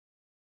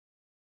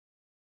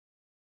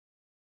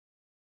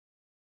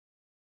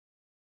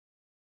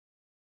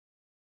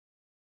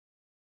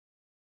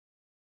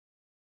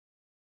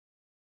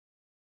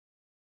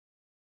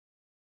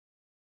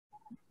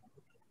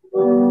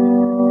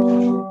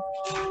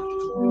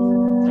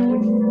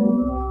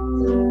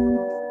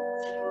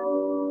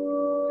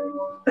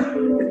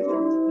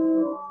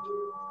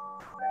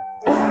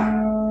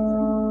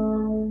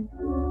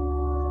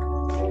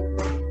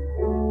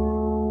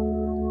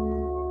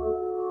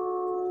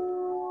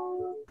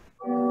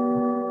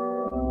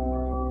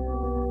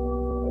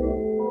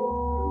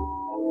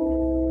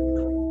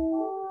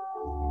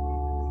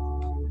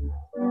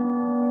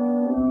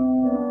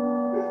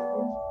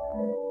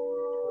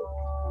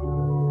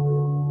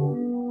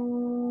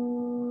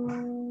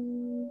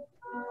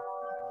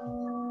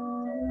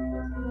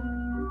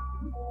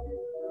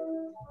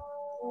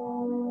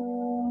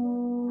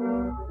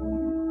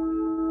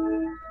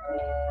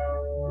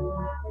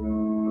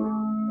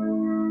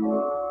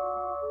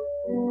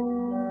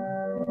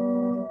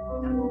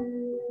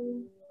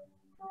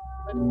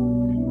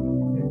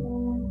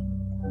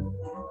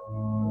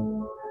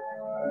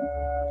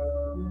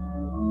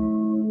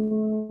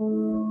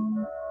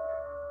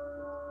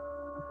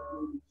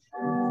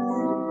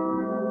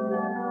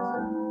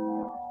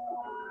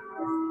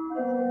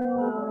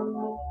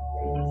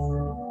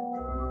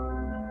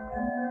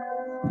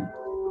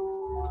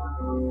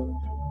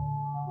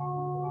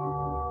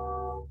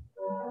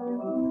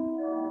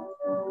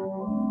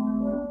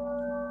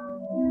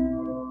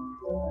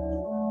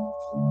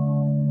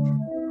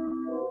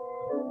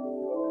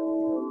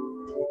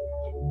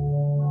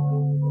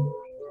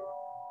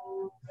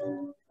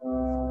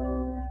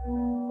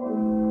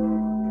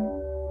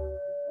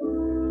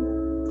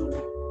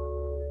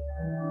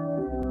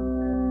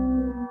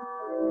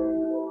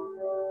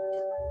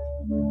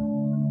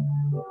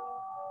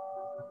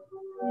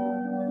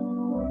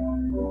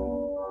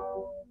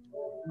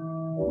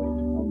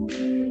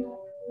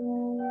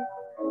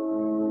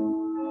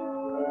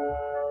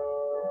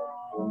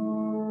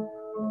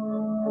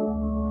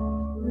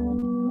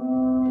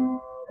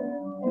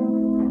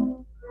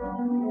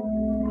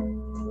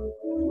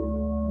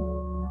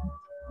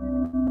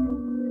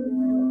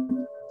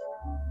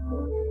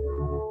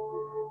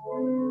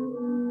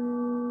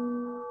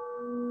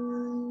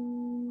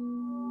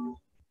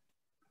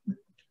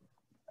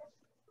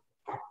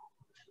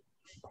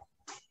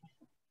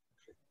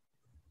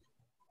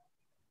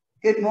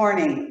Good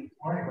morning.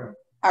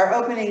 Our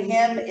opening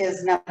hymn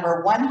is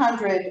number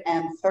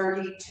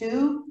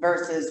 132,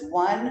 verses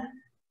 1,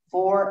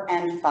 4,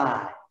 and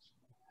 5.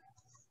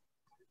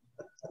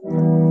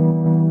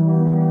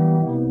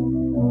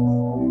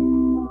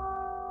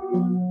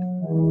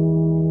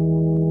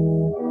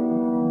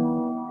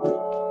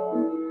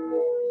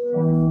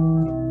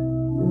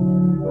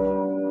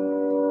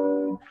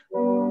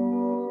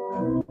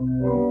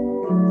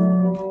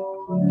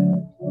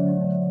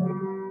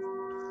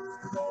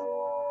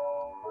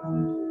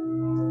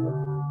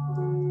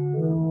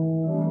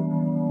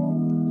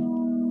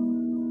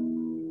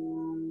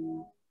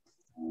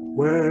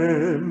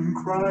 When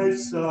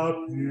Christ's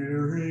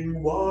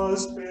appearing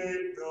was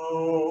made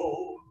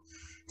known,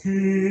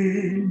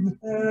 King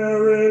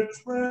Herod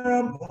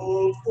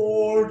trembled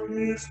for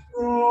his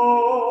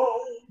throne.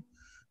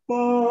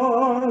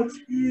 But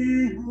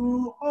he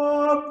who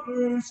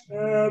offers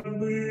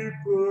heavenly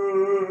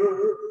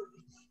birth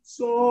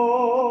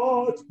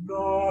sought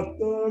not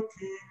the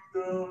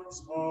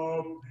kingdoms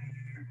of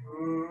the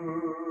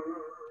earth.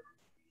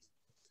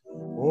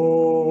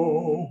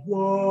 Oh,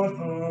 what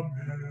a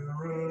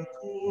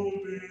miracle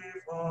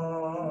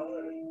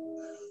divine,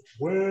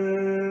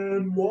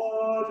 when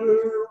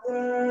water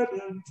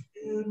reddened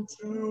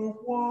into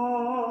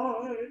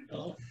wine.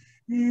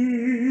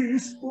 He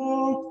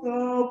spoke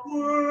the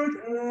word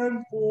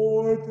and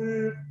forth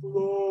it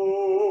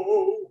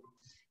flowed,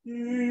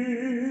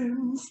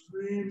 in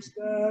streams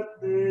that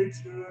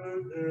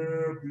nature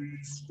there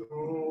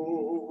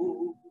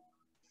bestowed.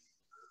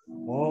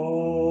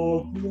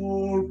 All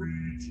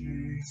glory,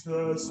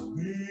 Jesus,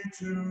 be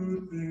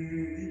to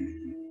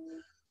thee,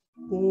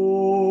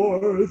 for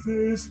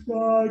this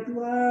thy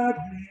glad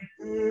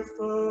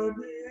epiphany,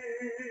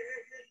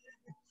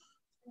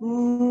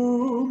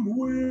 whom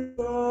with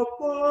the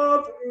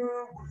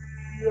Father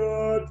we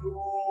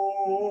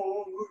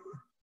adore,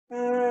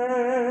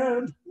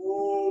 and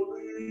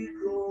Holy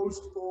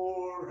Ghost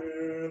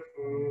forevermore.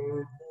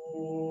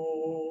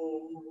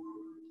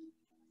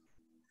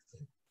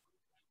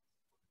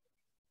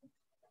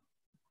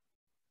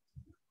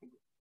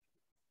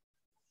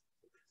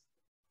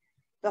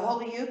 The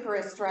Holy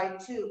Eucharist Rite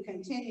 2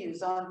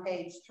 continues on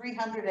page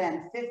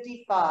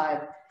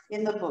 355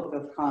 in the Book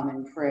of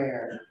Common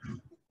Prayer.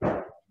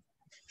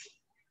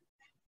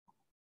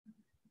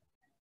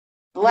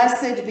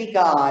 Blessed be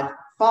God,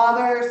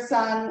 Father,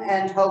 Son,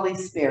 and Holy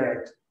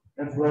Spirit.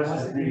 And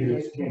blessed be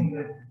his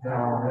kingdom,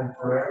 now and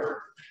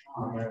forever.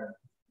 Amen.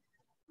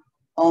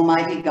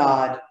 Almighty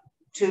God,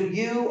 to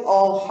you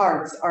all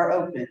hearts are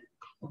open,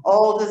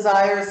 all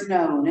desires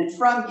known, and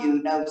from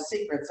you no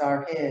secrets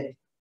are hid.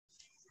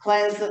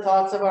 Cleanse the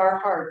thoughts of our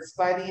hearts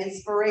by the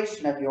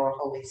inspiration of your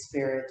Holy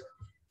Spirit,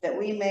 that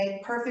we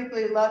may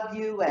perfectly love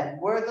you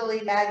and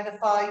worthily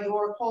magnify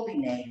your holy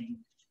name,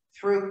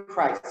 through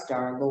Christ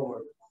our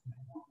Lord.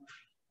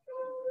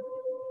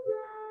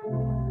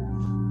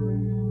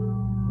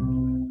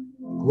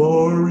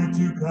 Glory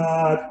to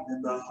God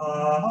in the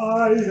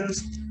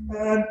highest,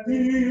 and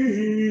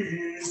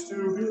peace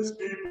to his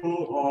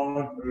people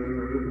on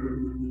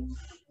earth.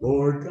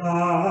 Lord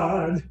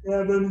God,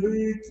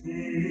 heavenly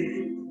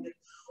King,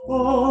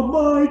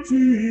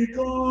 Almighty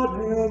God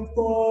and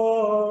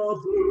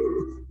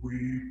Father,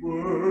 we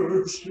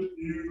worship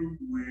you,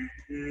 we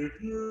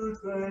give you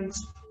thanks,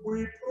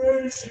 we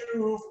praise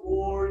you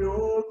for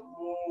your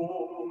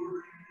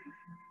glory.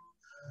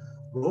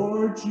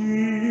 Lord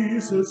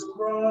Jesus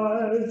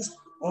Christ,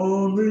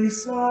 only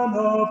Son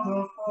of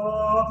the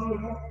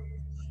Father,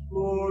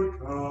 Lord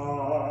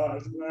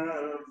God,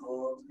 Lamb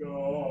of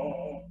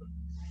God,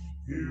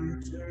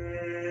 you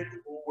take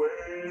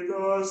away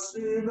the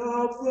sin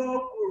of the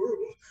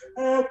world,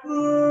 have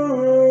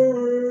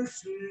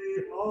mercy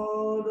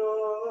on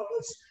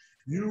us.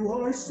 You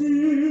are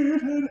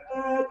seated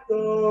at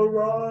the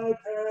right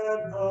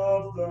hand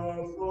of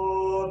the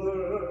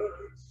Father.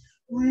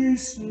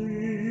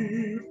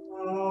 Receive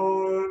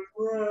our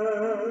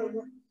prayer.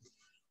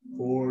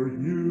 For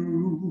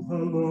you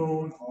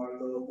alone are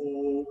the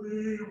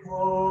Holy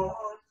One.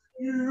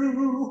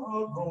 You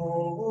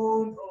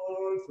alone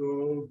are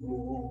the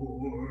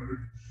Lord.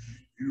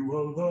 You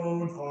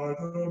alone are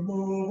the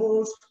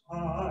Most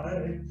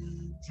High.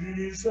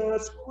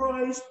 Jesus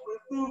Christ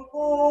with the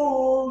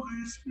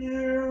Holy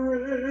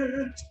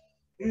Spirit,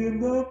 in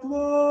the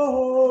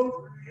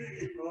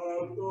glory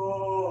of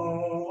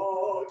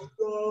God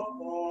the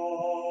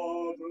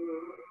Father.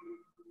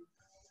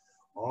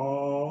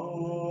 Amen.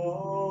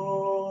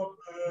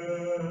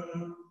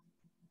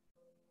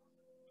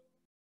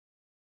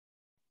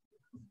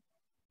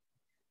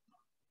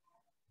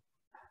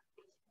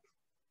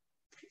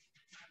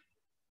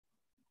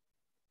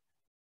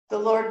 The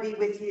Lord be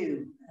with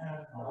you.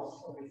 And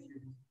also with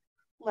you.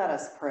 Let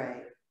us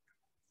pray.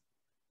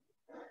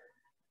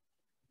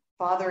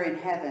 Father in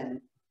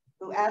heaven,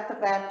 who at the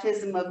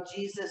baptism of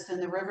Jesus in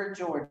the river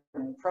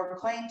Jordan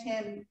proclaimed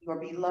him your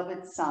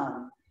beloved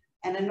Son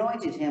and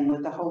anointed him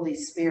with the Holy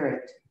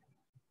Spirit,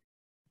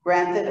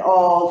 grant that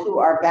all who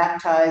are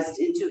baptized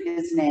into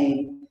his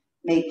name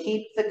may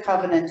keep the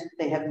covenant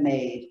they have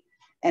made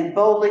and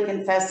boldly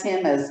confess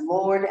him as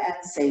Lord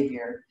and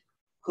Savior,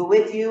 who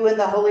with you in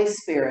the Holy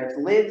Spirit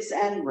lives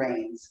and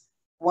reigns,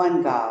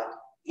 one God,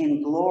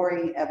 in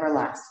glory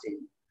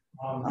everlasting.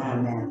 Amen.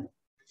 Amen.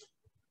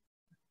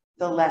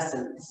 The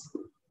lessons.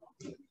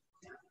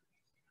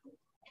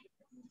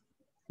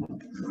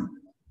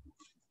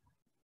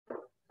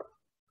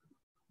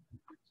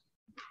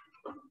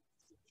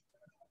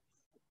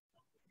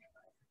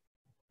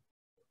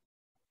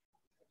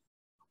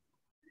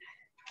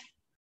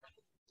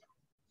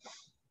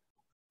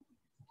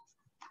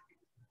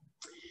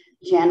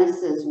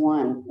 Genesis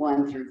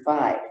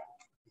 1:1-5.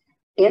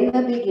 In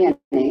the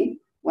beginning,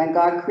 when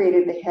God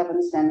created the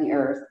heavens and the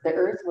earth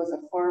was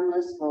a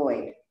formless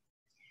void,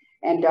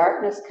 and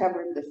darkness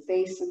covered the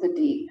face of the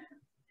deep,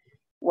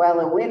 while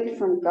a wind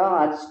from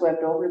God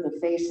swept over the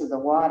face of the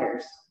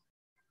waters.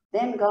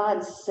 Then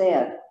God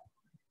said,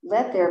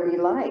 "Let there be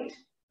light."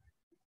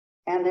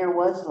 And there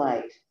was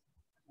light.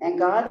 And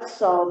God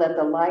saw that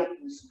the light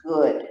was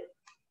good.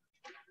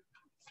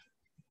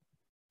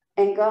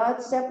 And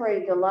God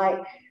separated the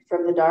light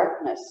from the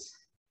darkness.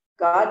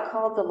 God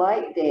called the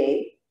light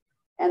day,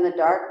 and the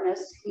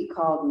darkness he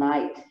called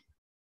night.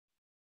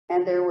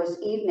 And there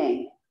was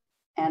evening,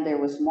 and there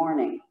was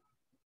morning,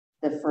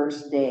 the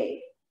first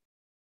day.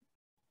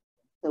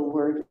 The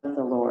word of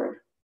the Lord.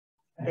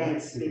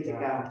 Thanks be to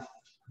God.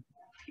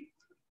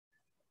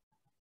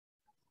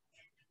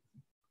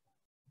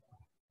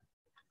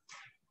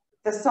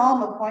 The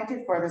psalm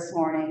appointed for this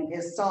morning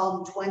is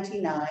Psalm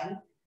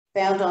 29,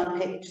 found on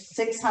page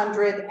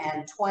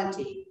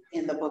 620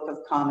 in the Book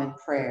of Common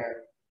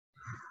Prayer.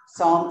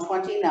 Psalm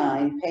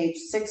 29, page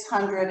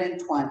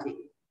 620.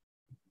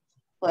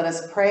 Let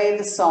us pray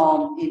the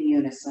psalm in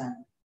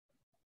unison.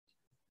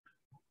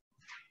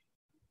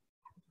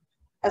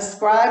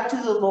 Ascribe to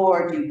the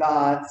Lord, you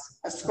gods.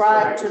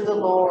 Ascribe to the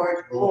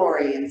Lord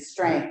glory and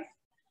strength.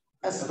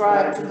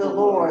 Ascribe to the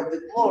Lord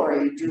the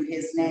glory due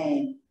his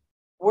name.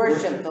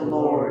 Worship the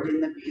Lord in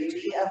the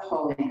beauty of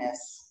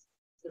holiness.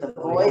 The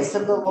voice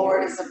of the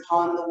Lord is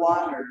upon the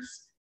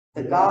waters.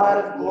 The God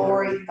of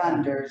glory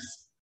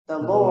thunders. The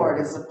Lord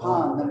is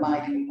upon the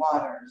mighty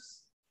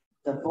waters.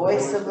 The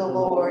voice of the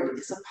Lord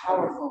is a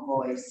powerful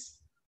voice.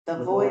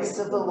 The voice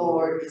of the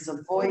Lord is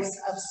a voice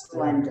of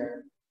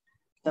splendor.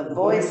 The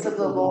voice of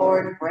the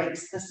Lord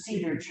breaks the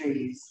cedar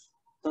trees.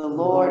 The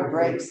Lord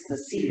breaks the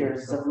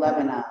cedars of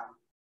Lebanon.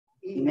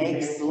 He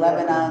makes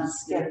Lebanon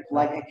skip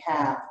like a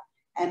calf,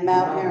 and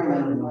Mount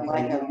Hermon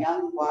like a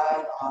young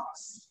wild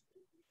ox.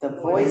 The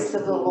voice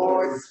of the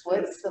Lord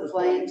splits the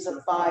flames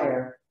of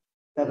fire.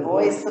 The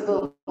voice of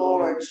the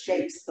Lord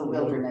shakes the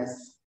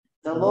wilderness.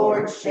 The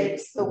Lord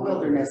shakes the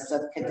wilderness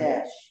of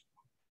Kadesh.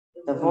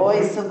 The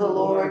voice of the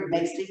Lord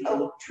makes the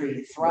oak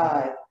tree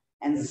thrive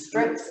and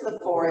strips the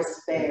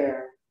forest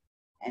bare.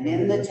 And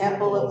in the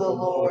temple of the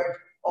Lord,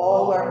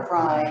 all are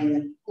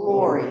crying,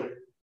 glory.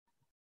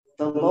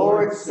 The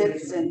Lord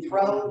sits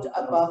enthroned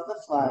above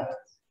the flood.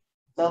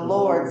 The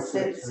Lord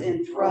sits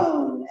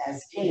enthroned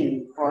as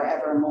King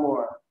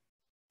forevermore.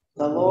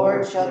 The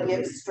Lord shall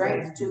give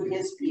strength to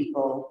his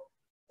people.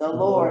 The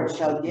Lord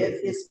shall give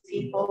his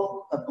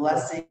people the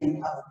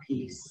blessing of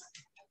peace.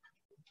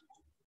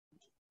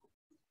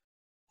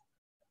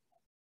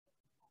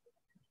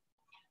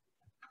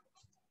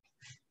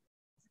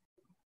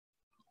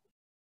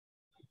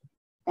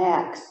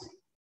 Acts.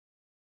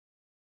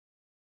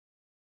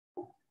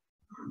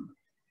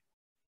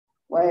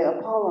 While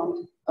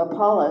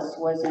Apollos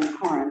was in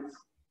Corinth,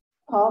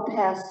 Paul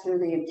passed through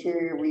the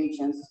interior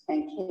regions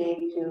and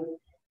came to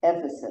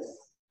Ephesus.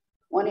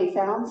 When he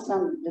found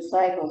some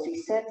disciples,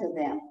 he said to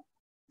them,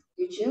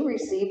 "Did you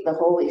receive the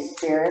Holy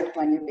Spirit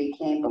when you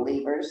became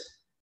believers?"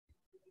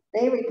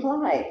 They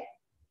replied,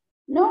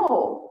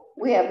 "No,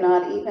 we have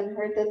not even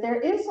heard that there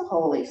is a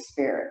Holy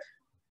Spirit."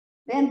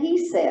 Then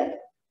he said,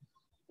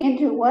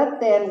 "Into what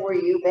then were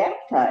you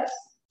baptized?"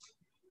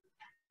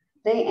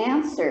 They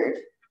answered,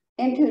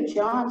 "Into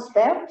John's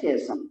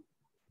baptism."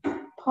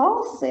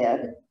 Paul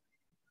said,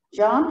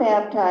 "John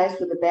baptized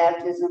with the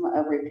baptism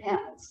of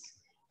repentance,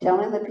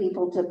 telling the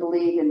people to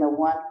believe in the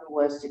one who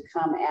was to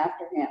come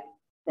after him,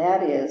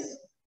 that is,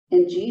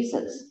 in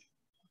Jesus."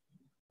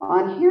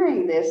 On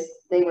hearing this,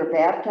 they were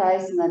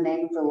baptized in the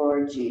name of the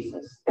Lord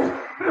Jesus.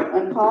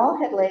 When Paul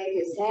had laid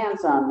his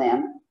hands on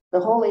them, the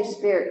Holy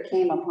Spirit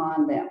came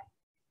upon them,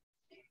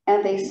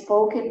 and they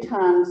spoke in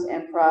tongues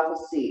and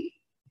prophesied.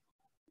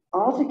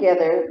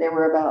 Altogether, there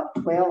were about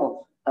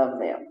 12 of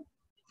them.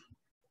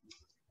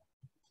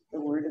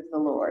 The word of the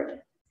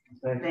Lord.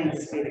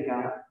 Thanks be to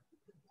God.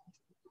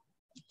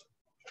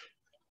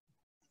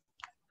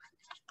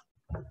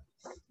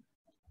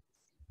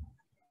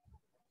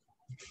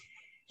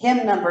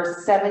 Hymn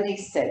number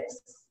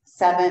 76,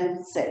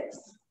 7-6.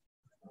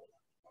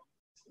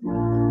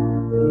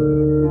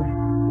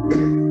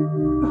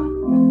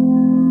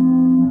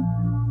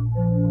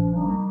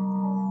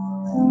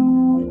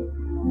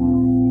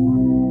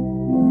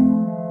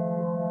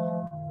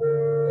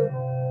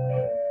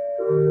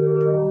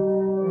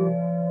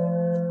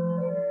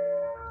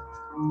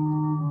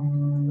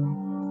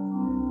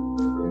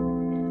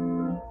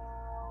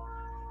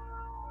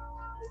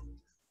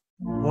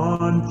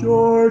 On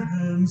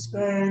Jordan's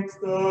bank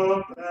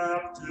the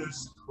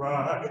Baptist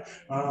cry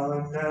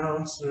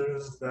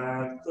announces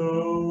that the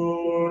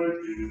Lord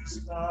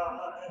is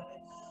nigh.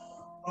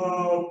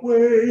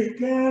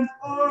 Awake and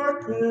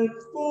hearken,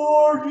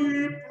 for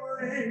he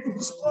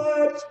brings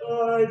glad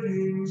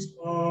tidings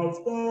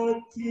of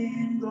the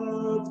King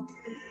of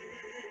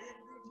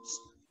Kings.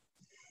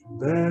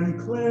 Then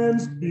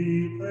cleansed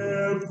be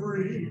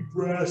every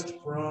breast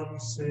from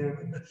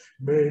sin,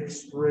 make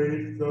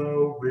straight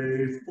the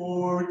way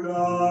for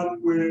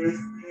God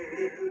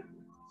within.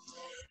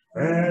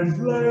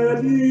 And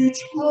let each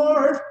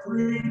heart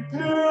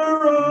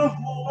prepare a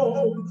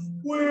home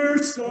where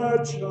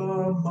such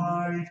a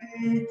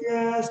mighty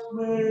guest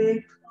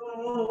may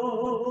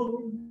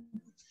come.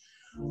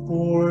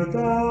 For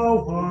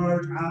thou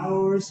art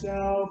our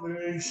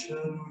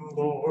salvation,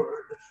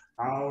 Lord,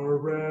 our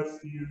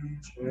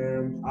refuge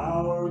and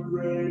our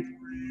great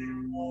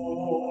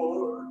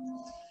reward.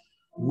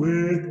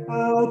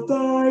 Without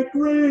thy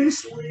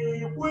grace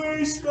we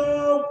waste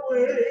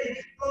away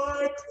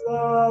like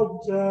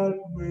clouds that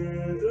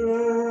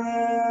wither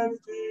and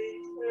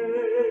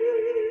decay.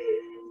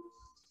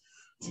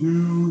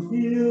 To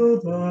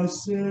heal the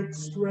sick,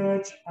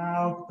 stretch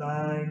out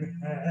thine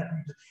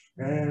hand,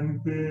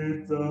 and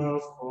bid the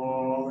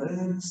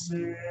fallen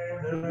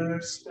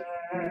sinner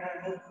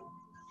stand.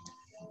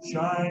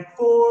 Shine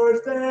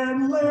forth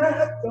and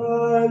let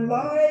thy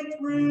light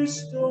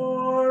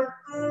restore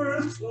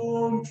earth's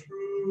own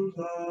true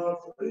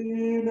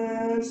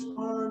loveliness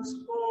once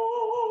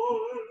more.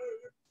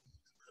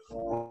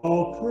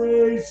 All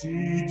praise,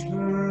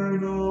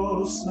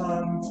 eternal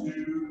Son,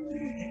 to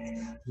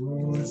thee,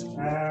 whose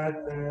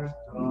advent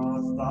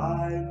doth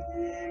thy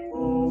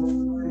people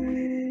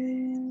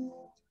free,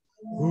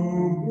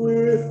 whom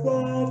with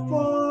the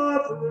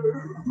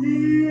Father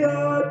we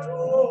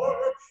adore,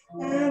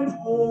 and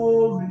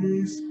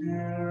Holy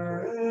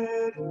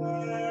Spirit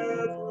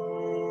evermore.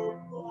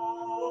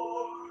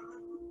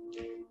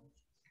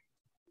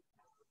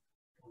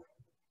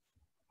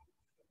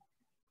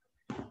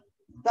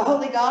 The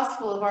Holy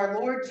Gospel of our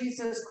Lord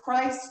Jesus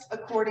Christ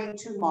according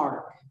to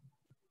Mark.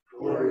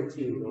 Glory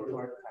to you, Lord.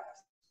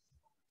 Christ.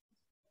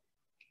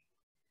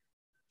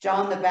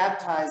 John the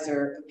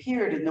Baptizer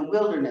appeared in the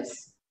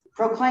wilderness,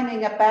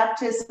 proclaiming a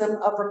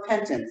baptism of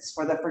repentance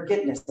for the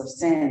forgiveness of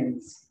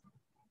sins.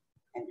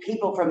 And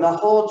people from the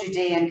whole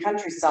Judean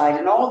countryside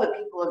and all the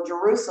people of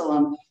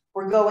Jerusalem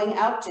were going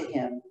out to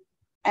him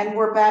and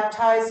were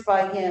baptized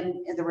by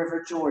him in the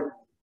river Jordan,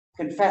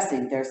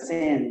 confessing their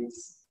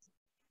sins.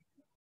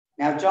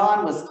 Now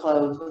John was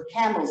clothed with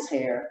camel's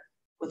hair,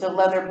 with a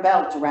leather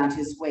belt around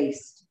his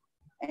waist,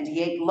 and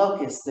he ate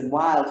locusts and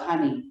wild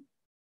honey.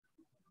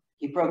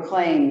 He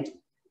proclaimed,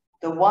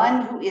 "The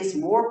one who is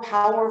more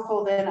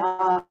powerful than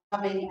I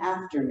coming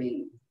after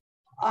me.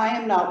 I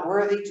am not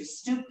worthy to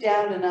stoop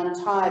down and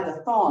untie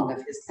the thong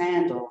of his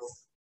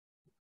sandals."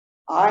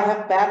 I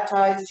have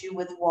baptized you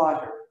with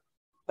water,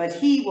 but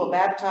he will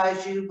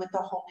baptize you with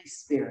the Holy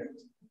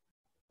Spirit.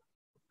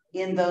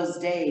 In those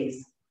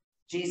days,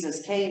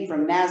 Jesus came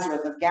from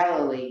Nazareth of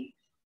Galilee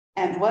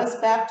and was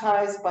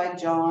baptized by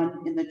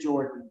John in the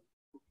Jordan.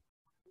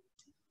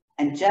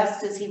 And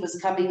just as he was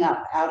coming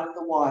up out of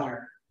the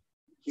water,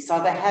 he saw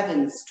the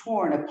heavens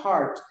torn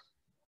apart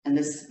and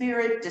the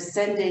Spirit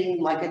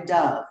descending like a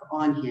dove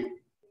on him.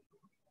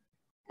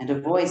 And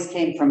a voice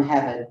came from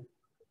heaven,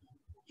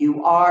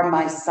 "You are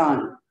my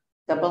Son,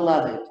 the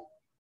Beloved.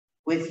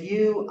 With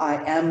you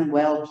I am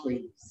well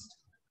pleased."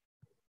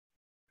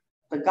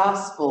 The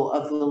Gospel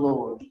of the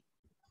Lord.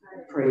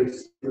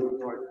 Praise to you,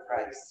 Lord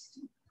Christ.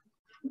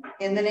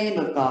 In the name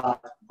of God,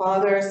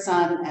 Father,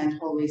 Son, and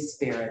Holy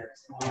Spirit.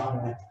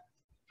 Amen.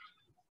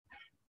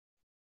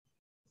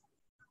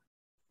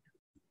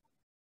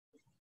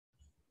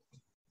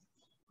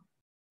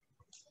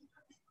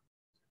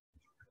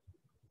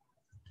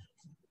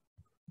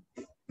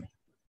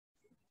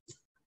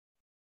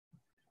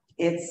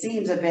 It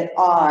seems a bit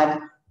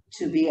odd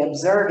to be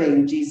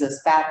observing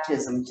Jesus'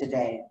 baptism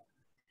today.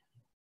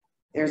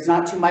 There's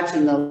not too much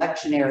in the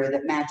lectionary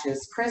that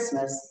matches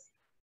Christmas,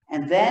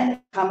 and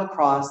then come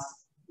across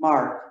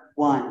Mark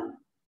 1.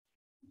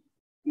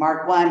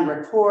 Mark 1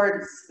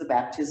 records the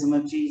baptism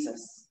of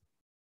Jesus.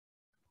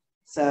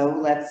 So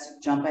let's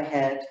jump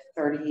ahead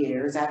 30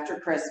 years after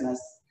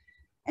Christmas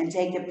and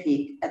take a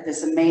peek at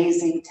this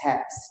amazing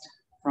text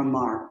from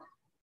Mark.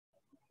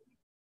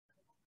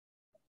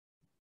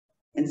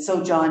 And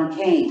so John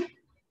came,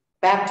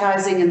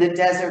 baptizing in the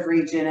desert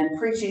region and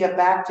preaching a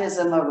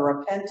baptism of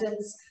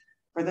repentance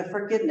for the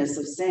forgiveness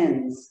of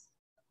sins.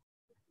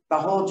 The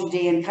whole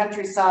Judean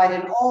countryside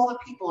and all the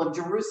people of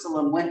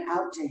Jerusalem went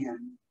out to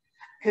him.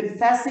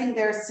 Confessing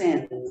their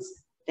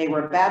sins, they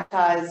were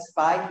baptized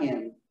by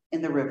him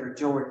in the river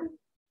Jordan.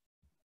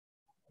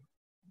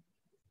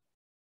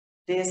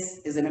 This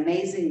is an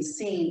amazing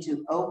scene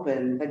to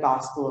open the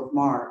Gospel of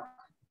Mark.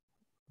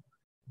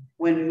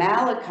 When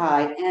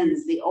Malachi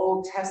ends the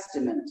Old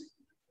Testament,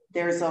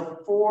 there's a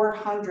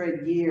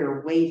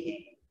 400-year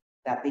waiting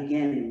that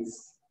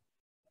begins.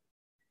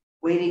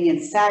 Waiting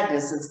in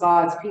sadness as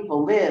God's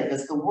people live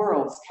as the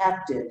world's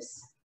captives.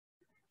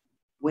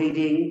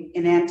 Waiting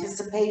in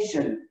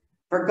anticipation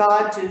for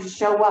God to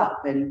show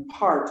up and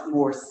part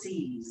more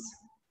seas.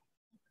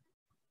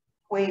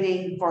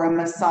 Waiting for a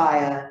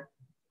Messiah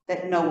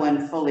that no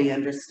one fully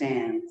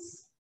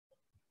understands.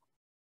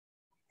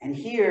 And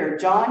here,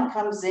 John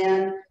comes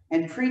in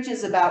and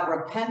preaches about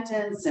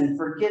repentance and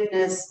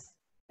forgiveness,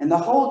 and the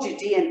whole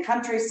Judean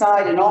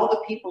countryside and all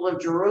the people of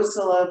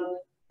Jerusalem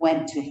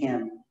went to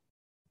him.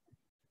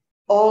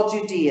 All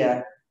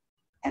Judea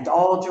and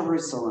all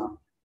Jerusalem.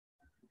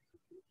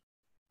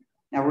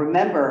 Now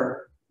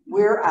remember,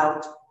 we're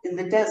out in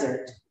the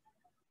desert.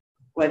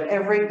 What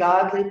every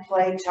godly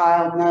play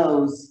child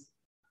knows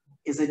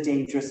is a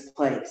dangerous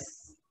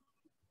place.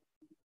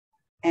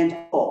 And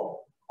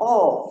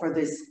all for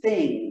this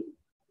thing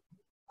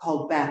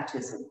called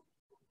baptism.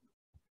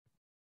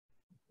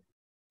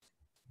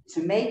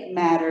 To make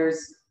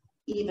matters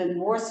even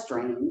more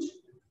strange,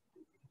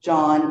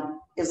 John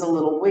is a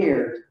little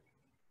weird.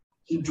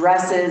 He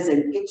dresses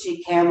in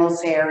itchy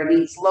camel's hair and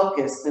eats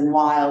locusts and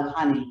wild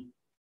honey.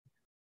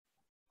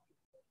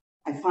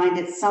 I find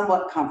it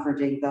somewhat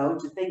comforting, though,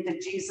 to think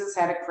that Jesus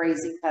had a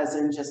crazy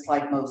cousin just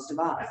like most of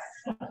us.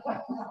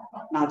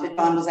 Not that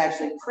John was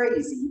actually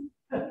crazy,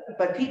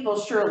 but people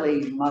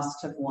surely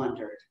must have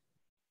wondered.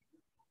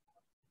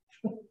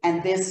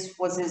 And this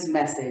was his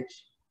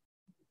message.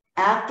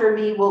 After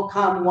me will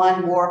come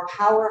one more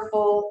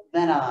powerful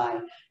than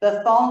I,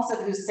 the thongs of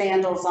whose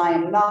sandals I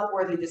am not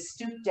worthy to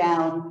stoop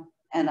down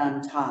and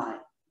untie.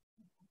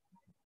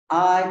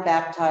 I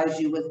baptize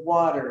you with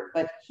water,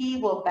 but he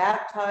will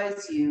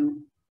baptize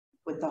you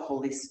with the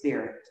Holy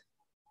Spirit.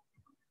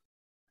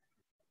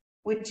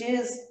 Which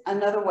is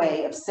another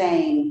way of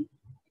saying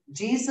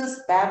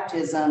Jesus'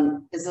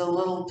 baptism is a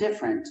little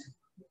different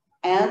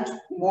and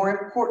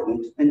more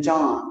important than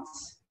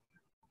John's.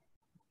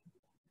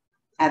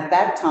 At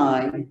that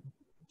time,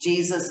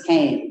 Jesus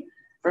came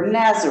from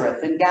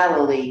Nazareth in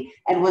Galilee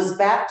and was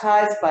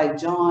baptized by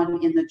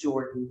John in the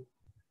Jordan.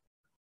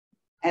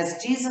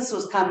 As Jesus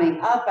was coming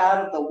up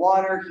out of the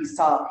water, he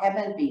saw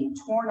heaven being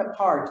torn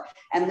apart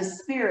and the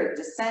Spirit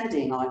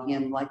descending on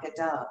him like a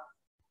dove.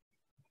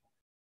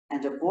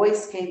 And a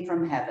voice came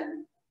from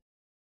heaven.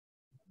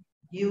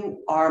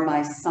 You are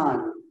my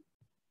Son,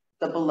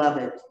 the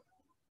Beloved.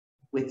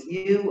 With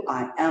you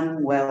I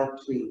am well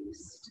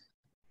pleased.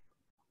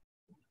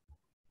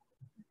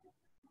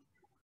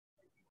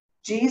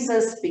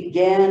 Jesus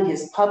began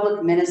his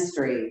public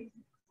ministry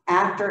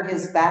after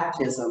his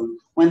baptism,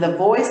 when the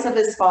voice of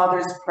his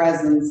Father's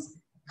presence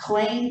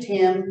claimed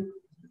him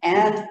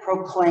and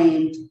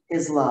proclaimed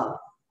his love.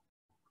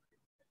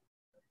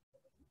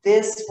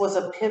 This was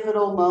a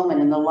pivotal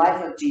moment in the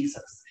life of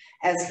Jesus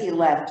as he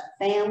left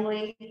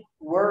family,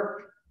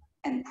 work,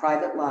 and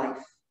private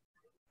life.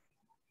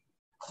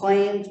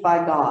 Claimed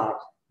by God,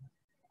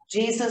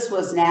 Jesus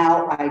was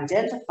now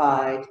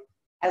identified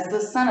as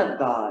the Son of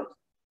God,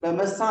 the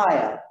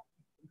Messiah,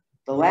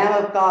 the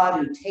Lamb of God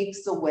who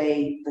takes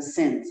away the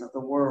sins of the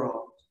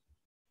world.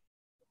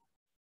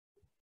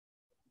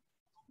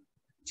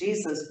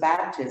 Jesus'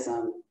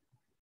 baptism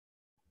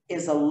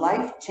is a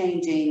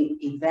life-changing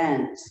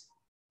event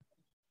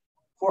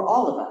for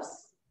all of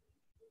us.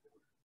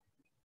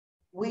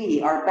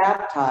 We are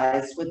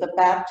baptized with the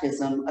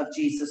baptism of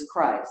Jesus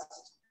Christ.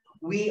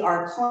 We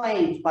are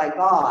claimed by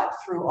God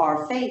through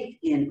our faith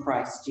in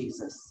Christ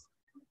Jesus.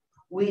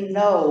 We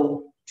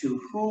know to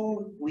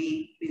whom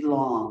we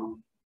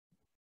belong.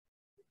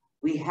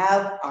 We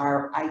have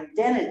our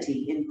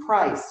identity in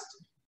Christ,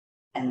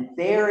 and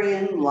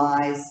therein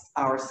lies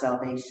our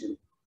salvation.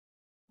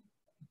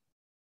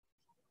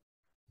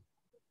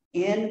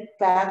 In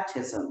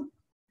baptism,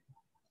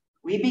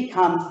 we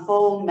become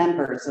full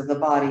members of the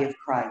body of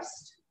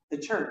Christ, the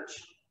church.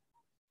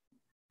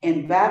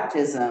 In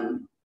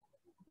baptism,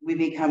 we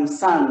become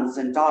sons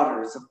and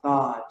daughters of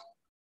God.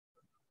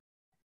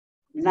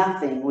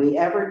 Nothing we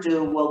ever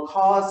do will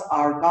cause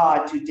our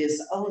God to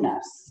disown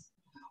us.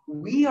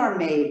 We are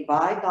made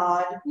by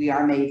God, we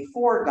are made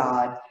for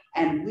God,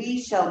 and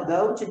we shall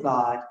go to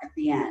God at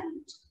the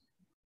end.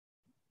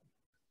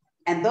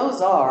 And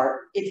those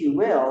are, if you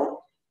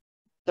will,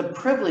 the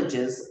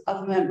privileges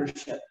of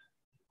membership.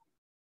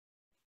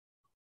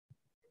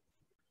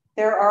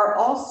 There are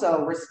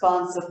also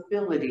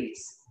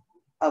responsibilities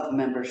of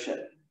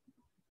membership.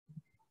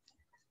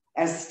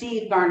 As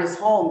Steve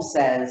Garnis-Holmes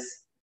says,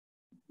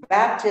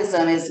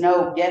 baptism is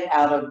no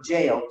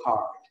get-out-of-jail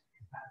card.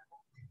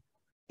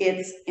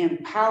 It's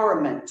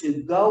empowerment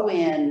to go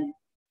in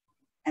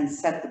and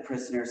set the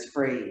prisoners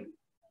free.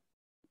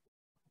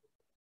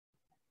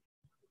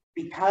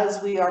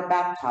 Because we are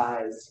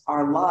baptized,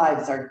 our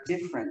lives are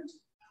different.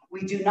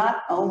 We do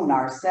not own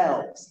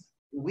ourselves.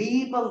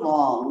 We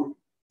belong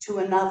to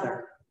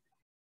another.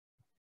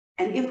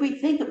 And if we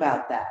think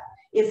about that,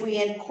 if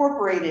we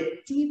incorporate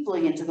it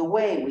deeply into the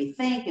way we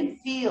think and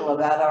feel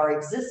about our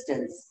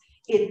existence,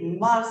 it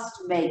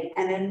must make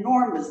an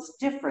enormous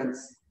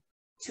difference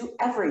to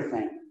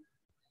everything,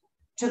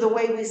 to the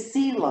way we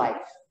see life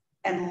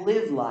and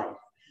live life,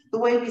 the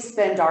way we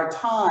spend our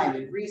time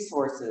and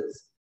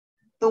resources,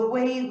 the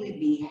way we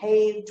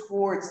behave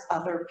towards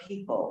other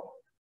people,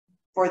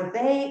 for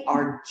they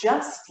are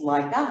just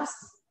like us,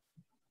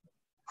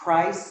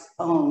 Christ's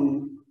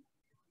own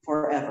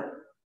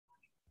forever.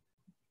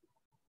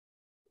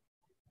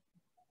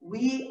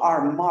 We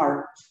are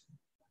marked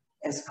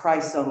as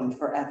Christ's own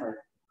forever.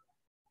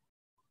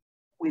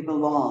 We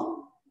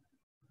belong.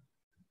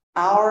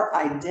 Our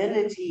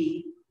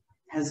identity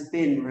has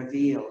been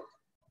revealed.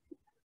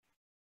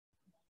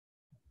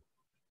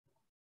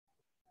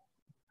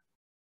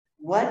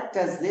 What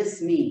does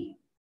this mean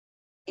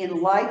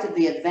in light of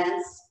the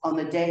events on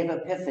the day of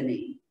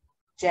Epiphany,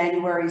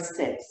 January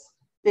 6th,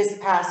 this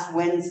past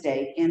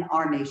Wednesday in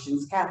our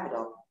nation's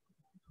capital?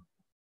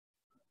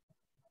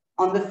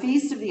 On the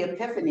Feast of the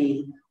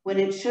Epiphany, when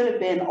it should have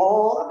been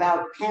all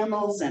about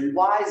camels and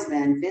wise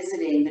men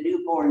visiting the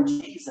newborn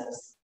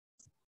Jesus,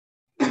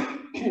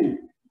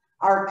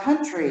 our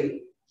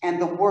country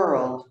and the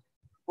world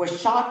was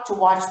shocked to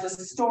watch the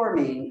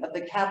storming of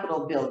the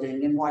Capitol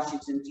building in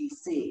Washington,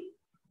 D.C.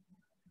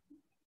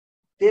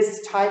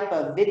 This type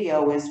of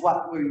video is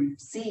what we've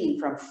seen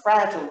from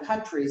fragile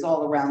countries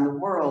all around the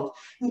world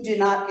who do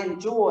not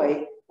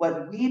enjoy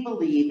what we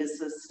believe is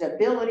the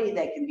stability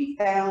that can be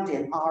found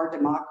in our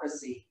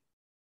democracy.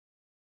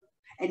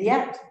 And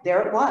yet,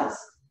 there it was,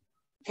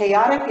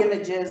 chaotic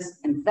images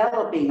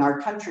enveloping our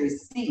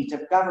country's seat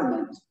of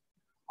government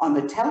on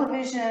the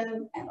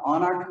television and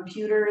on our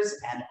computers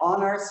and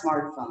on our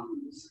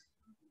smartphones.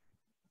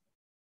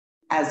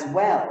 As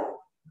well,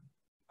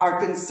 our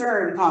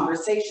concerned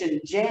conversation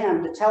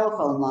jammed the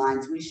telephone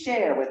lines we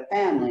share with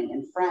family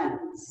and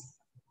friends.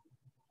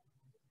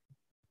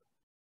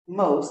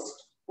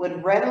 Most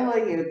would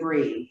readily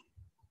agree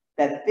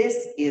that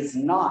this is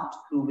not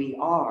who we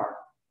are.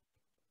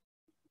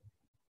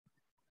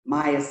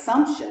 My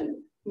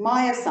assumption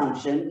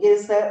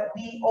is that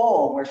we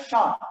all were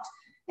shocked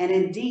and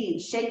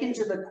indeed shaken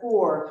to the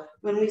core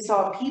when we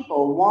saw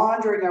people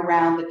wandering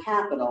around the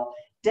Capitol,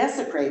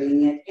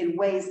 desecrating it in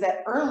ways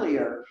that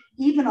earlier,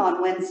 even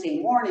on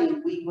Wednesday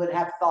morning, we would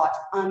have thought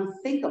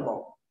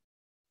unthinkable.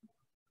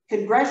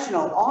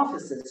 Congressional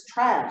offices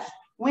trashed,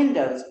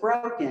 windows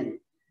broken,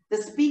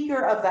 the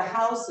Speaker of the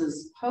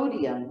House's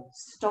podium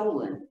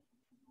stolen.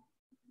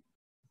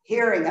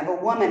 Hearing of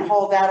a woman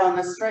hauled out on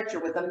a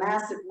stretcher with a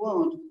massive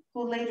wound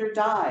who later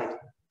died,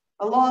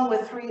 along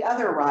with 3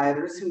 other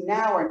rioters who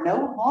now are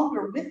no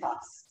longer with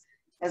us,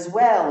 as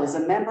well as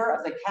a member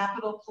of the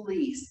Capitol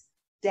Police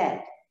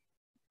dead,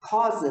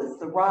 causes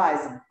the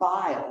rise of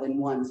bile in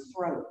one's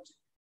throat.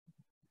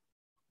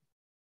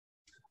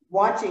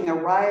 Watching a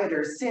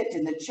rioter sit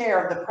in the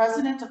chair of the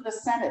President of the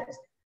Senate,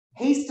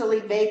 hastily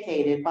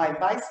vacated by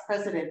Vice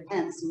President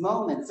Pence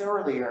moments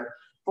earlier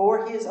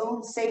for his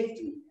own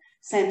safety,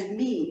 sent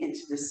me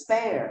into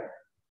despair.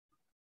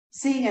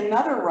 Seeing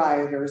another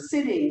rioter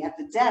sitting at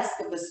the desk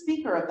of the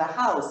Speaker of the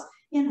House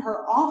in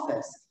her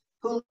office,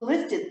 who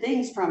lifted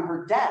things from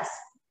her desk,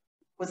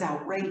 was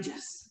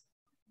outrageous.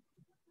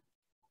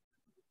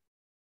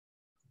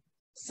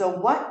 So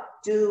what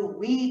do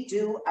we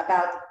do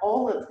about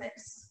all of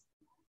this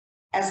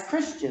as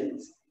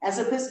Christians, as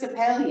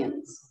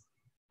Episcopalians,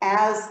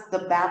 as the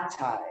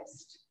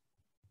baptized?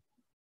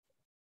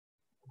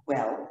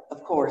 Well,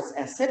 of course,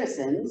 as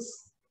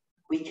citizens,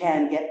 we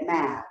can get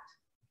mad,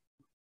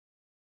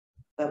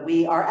 but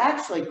we are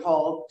actually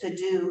called to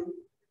do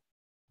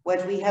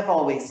what we have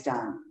always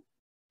done.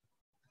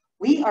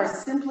 We are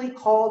simply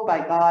called by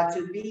God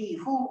to be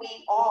who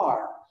we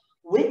are,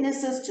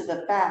 witnesses to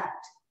the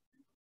fact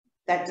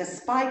that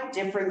despite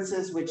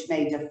differences which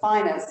may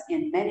define us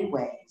in many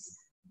ways,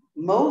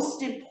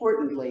 most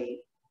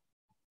importantly,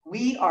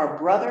 we are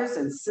brothers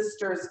and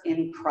sisters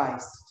in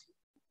Christ.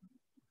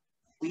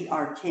 We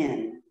are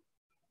kin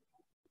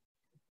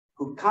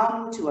who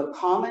come to a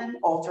common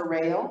altar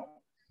rail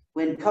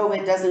when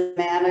COVID doesn't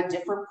demand a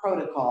different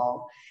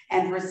protocol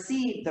and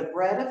receive the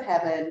bread of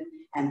heaven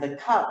and the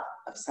cup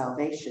of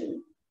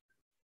salvation.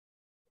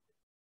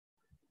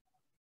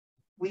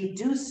 We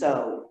do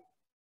so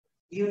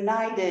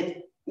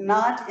united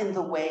not in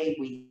the way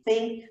we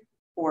think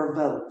or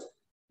vote,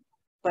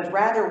 but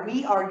rather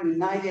we are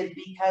united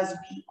because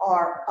we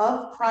are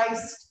of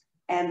Christ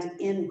and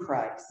in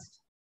Christ,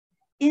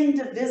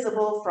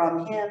 indivisible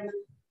from him,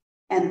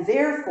 and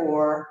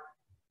therefore,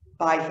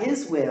 by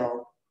his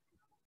will,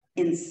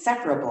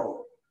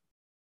 inseparable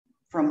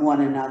from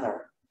one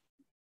another.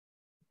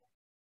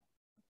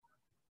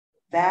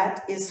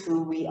 That is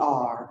who we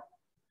are.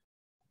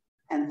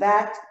 And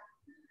that,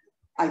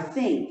 I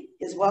think,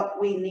 is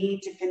what we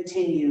need to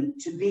continue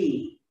to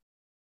be,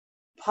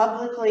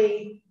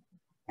 publicly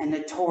and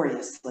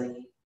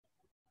notoriously.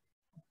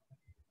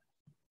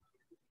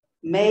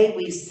 May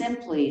we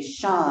simply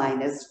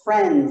shine as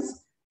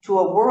friends to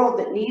a world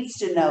that needs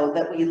to know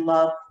that we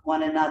love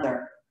one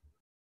another,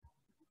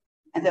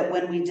 and that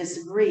when we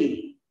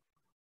disagree,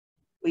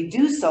 we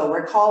do so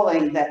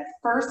recalling that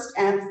first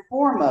and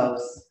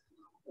foremost,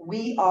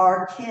 we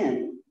are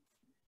kin.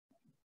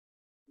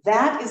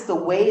 That is the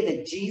way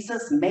that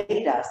Jesus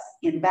made us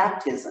in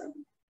baptism.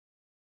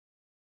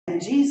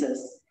 And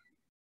Jesus,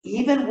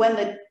 even when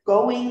the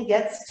going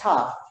gets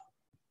tough,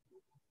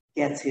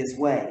 gets his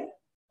way.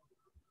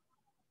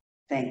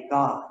 Thank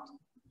God.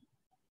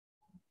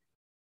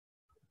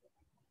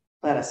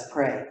 Let us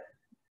pray.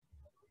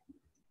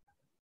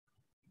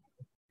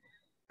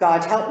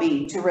 God, help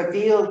me to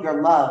reveal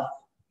your love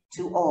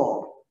to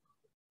all,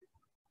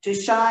 to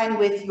shine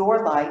with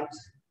your light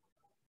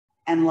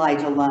and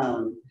light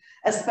alone,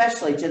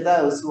 especially to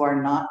those who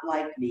are not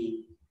like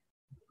me,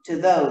 to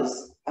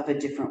those of a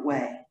different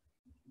way,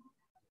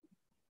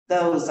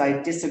 those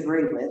I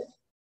disagree with,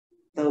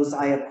 those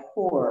I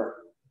abhor,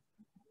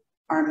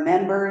 are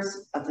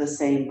members of the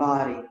same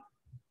body.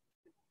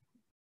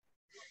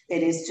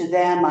 It is to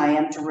them I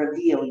am to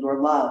reveal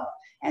your love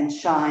and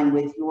shine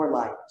with your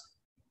light.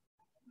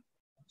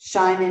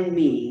 Shine in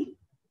me,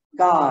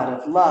 God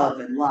of love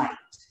and light.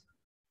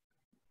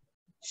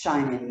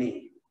 Shine in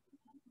me.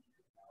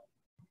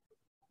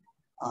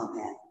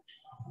 Amen.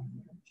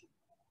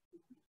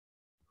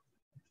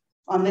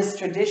 On this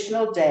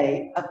traditional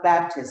day of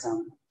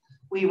baptism,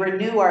 we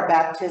renew our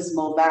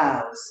baptismal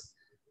vows.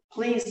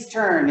 Please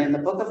turn in the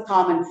Book of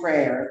Common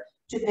Prayer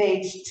to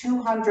page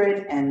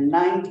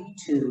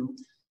 292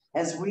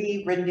 as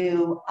we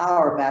renew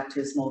our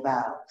baptismal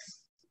vows.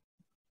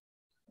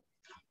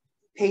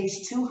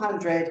 Page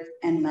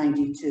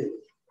 292.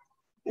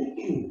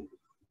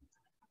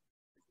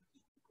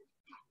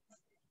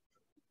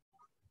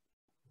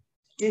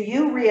 Do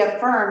you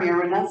reaffirm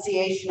your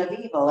renunciation of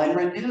evil and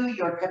renew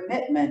your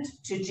commitment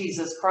to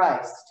Jesus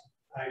Christ?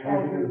 I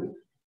do.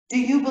 Do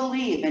you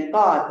believe in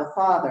God the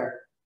Father?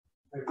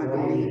 I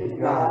believe in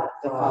God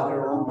the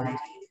Father Almighty,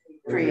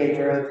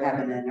 creator of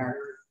heaven and earth.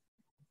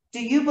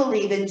 Do you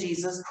believe in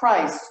Jesus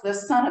Christ, the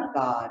Son of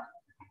God?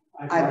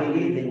 I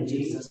believe in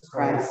Jesus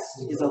Christ,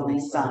 his only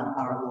Son,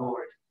 our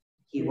Lord.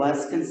 He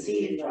was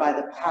conceived by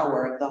the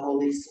power of the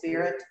Holy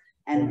Spirit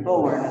and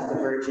born of the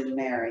Virgin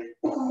Mary.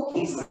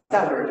 He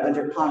suffered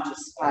under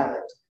Pontius Pilate,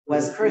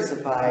 was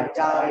crucified,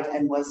 died,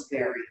 and was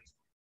buried.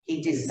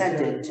 He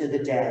descended to the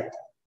dead.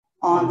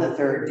 On the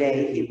third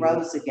day he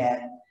rose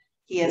again.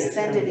 He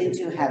ascended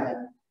into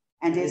heaven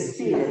and is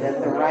seated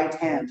at the right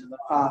hand of the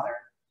Father.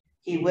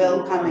 He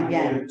will come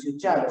again to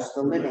judge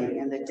the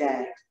living and the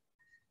dead.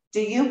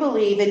 Do you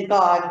believe in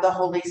God, the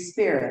Holy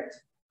Spirit?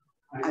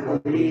 I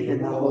believe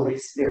in the Holy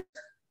Spirit,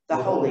 the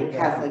Holy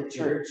Catholic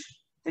Church,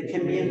 the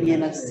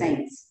communion of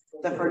saints,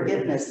 the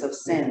forgiveness of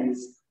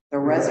sins, the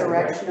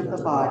resurrection of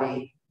the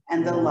body,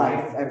 and the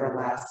life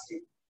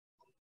everlasting.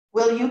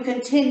 Will you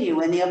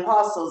continue in the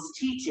apostles'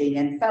 teaching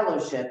and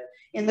fellowship,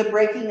 in the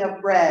breaking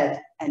of bread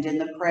and in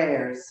the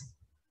prayers?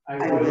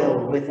 I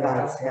will with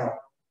God's help.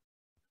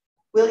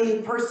 Will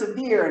you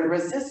persevere in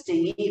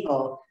resisting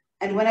evil,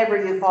 and whenever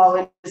you fall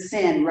into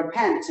sin,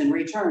 repent and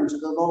return to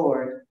the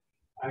Lord?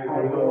 I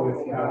will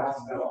with God's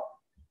help.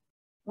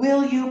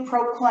 Will you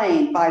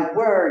proclaim by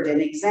word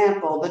and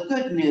example the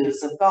good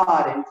news of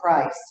God in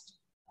Christ?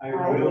 I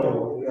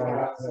will with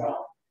God's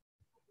help.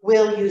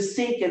 Will you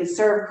seek and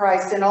serve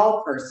Christ in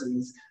all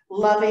persons,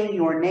 loving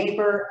your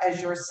neighbor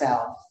as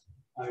yourself?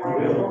 I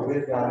will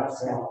with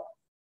God's help.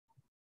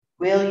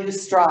 Will you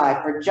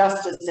strive for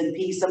justice and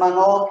peace among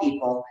all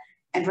people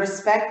and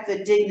respect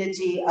the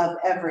dignity of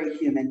every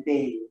human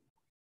being?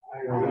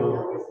 I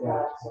will with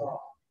God's help.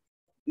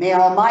 May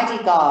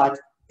Almighty God,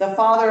 the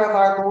Father of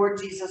our Lord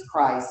Jesus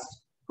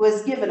Christ, who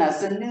has given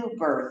us a new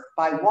birth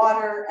by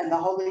water and the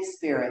Holy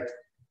Spirit,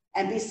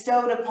 and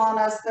bestowed upon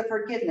us the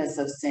forgiveness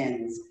of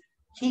sins,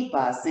 keep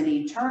us in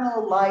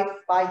eternal life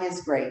by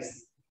his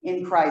grace,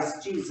 in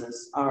Christ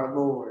Jesus our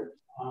Lord.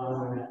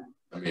 Amen.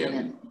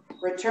 Amen.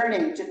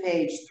 Returning to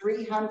page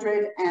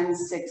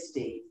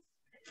 360.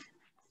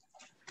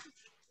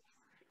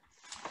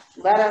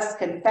 Let us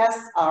confess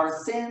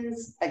our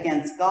sins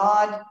against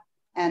God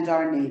and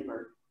our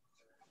neighbor.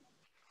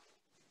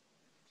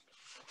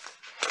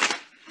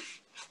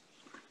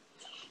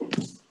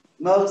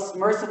 Most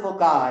merciful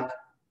God,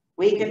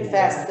 we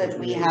confess that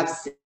we have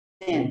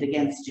sinned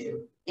against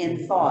you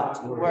in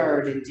thought,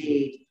 word, and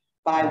deed,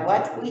 by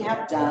what we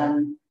have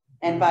done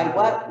and by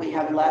what we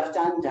have left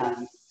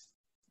undone.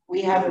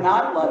 We have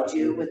not loved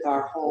you with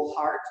our whole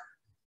heart.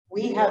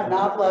 We have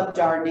not loved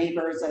our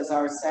neighbors as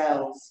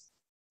ourselves.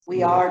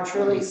 We are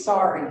truly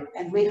sorry,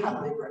 and we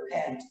humbly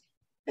repent.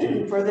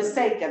 For the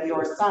sake of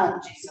your Son,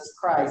 Jesus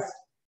Christ,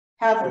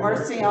 have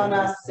mercy on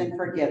us and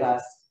forgive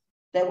us,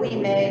 that we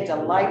may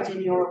delight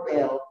in your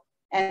will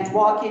and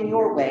walk in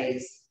your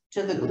ways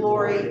to the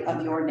glory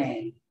of your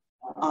name.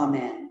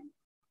 Amen.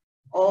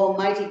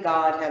 Almighty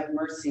God, have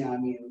mercy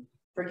on you.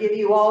 Forgive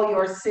you all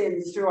your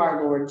sins through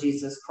our Lord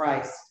Jesus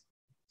Christ.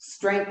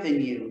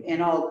 Strengthen you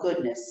in all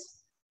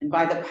goodness, and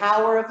by the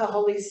power of the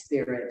Holy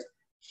Spirit,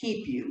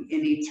 keep you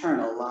in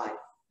eternal life.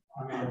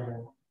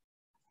 Amen.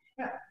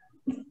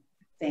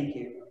 Thank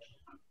you.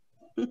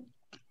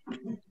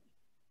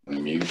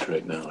 I'm mute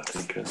right now, I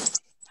think.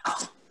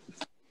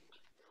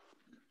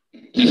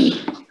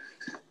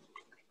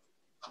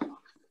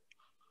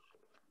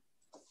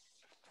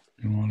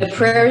 The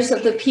prayers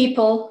of the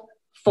people,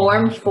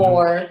 Form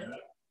 4,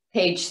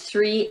 page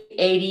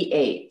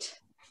 388.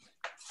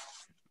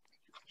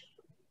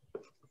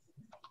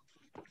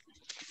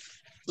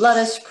 Let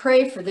us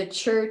pray for the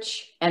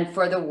church and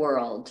for the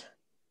world.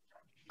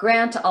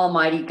 Grant,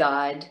 Almighty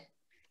God,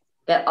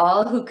 that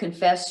all who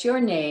confess your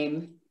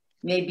name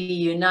may be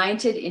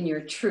united in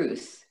your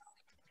truth,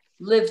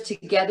 live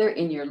together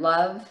in your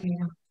love,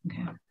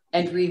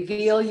 and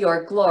reveal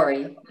your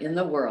glory in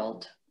the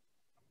world.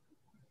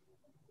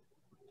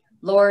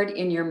 Lord,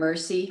 in your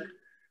mercy,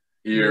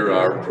 Hear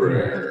our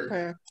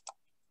prayer.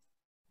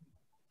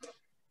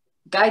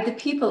 Guide the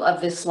people of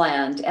this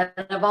land and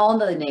of all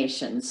the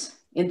nations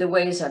in the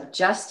ways of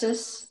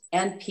justice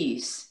and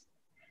peace,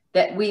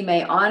 that we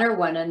may honor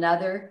one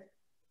another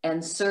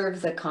and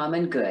serve the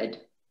common good.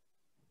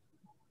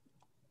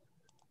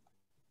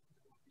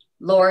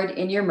 Lord,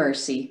 in your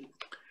mercy,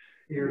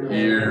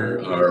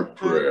 Hear our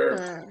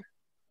prayer.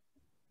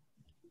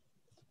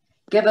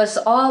 give us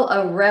all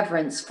a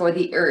reverence for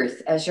the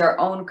earth as your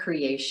own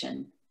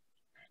creation,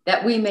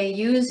 that we may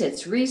use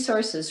its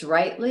resources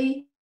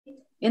rightly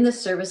in the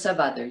service of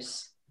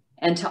others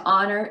and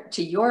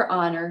to your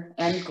honor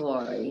and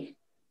glory.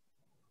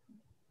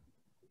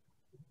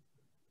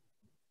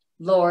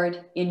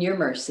 Lord, in your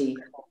mercy,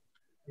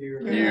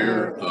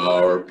 Hear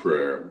our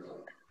prayer.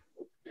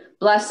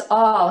 bless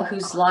all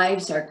whose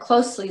lives are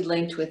closely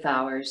linked with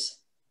ours,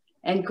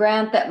 and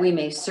grant that we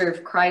may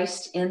serve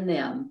Christ in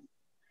them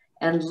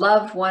and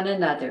love one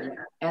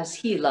another as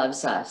he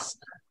loves us.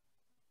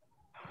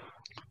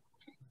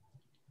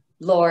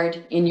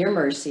 Lord, in your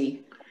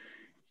mercy,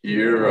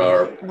 Hear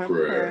our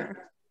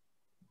prayer.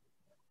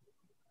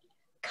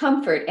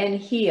 comfort and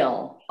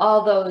heal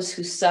all those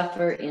who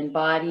suffer in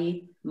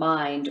body,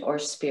 mind, or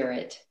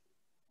spirit.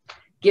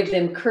 Give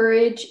them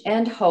courage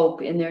and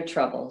hope in their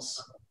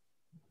troubles,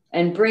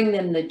 and bring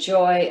them the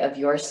joy of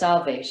your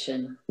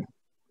salvation.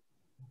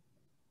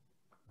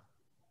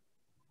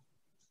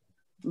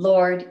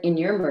 Lord, in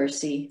your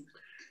mercy,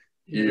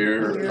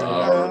 Hear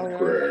our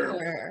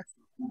prayer.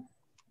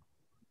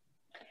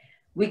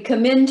 we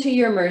commend to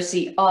your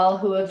mercy all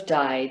who have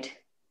died,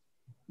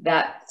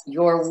 that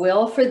your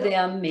will for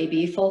them may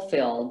be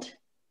fulfilled.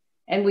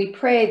 And we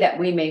pray that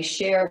we may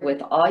share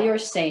with all your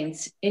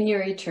saints in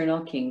your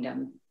eternal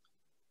kingdom.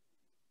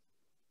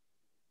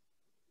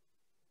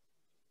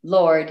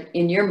 Lord,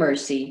 in your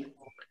mercy,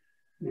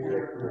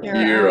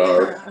 Hear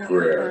our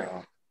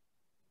prayer.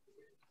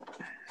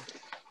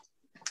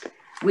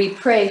 we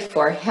pray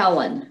for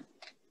Helen,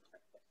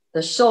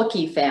 the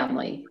Schulke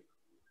family,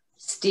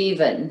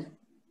 Stephen,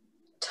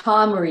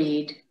 Tom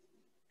Reed,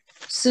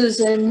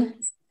 Susan,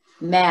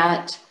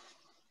 Matt,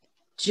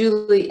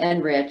 Julie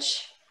and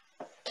Rich,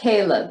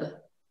 Caleb,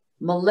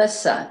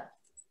 Melissa,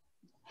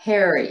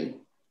 Harry,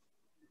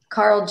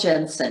 Carl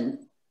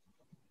Jensen,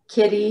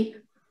 Kitty,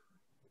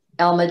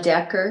 Elma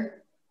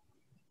Decker,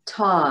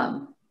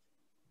 Tom,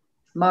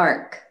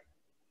 Mark,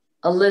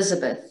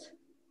 Elizabeth,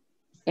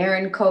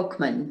 Aaron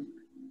Kochman,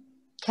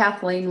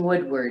 Kathleen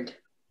Woodward,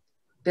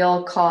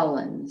 Bill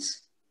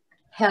Collins,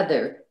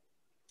 Heather,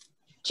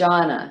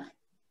 Jonna,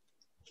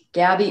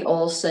 Gabby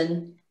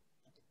Olson,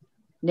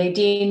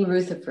 Nadine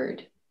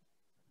Rutherford,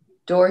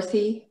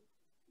 Dorothy,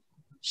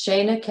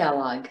 Shayna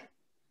Kellogg,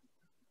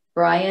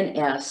 Brian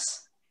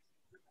S.,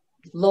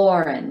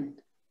 Lauren,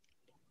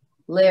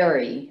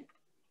 Larry,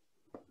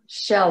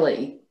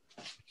 Shelley,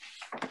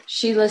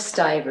 Sheila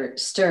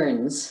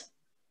Stearns,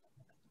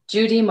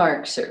 Judy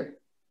Markser,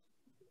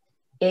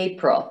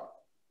 April,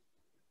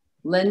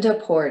 Linda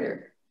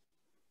Porter,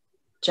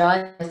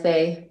 John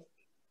Thay,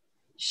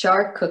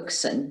 Shar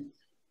Cookson,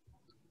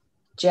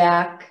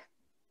 Jack,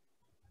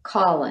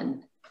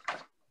 Colin,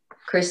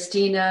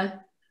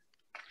 Christina,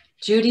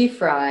 Judy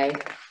Fry,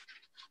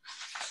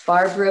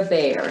 Barbara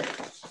Bayer,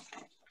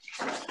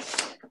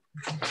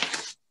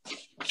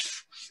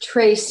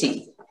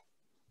 Tracy,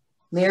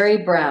 Mary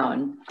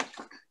Brown,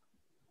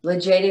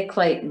 LaJada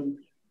Clayton,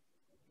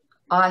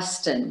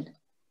 Austin,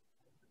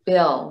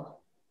 Bill,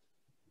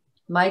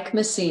 Mike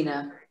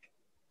Messina,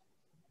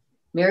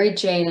 Mary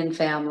Jane and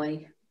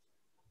family,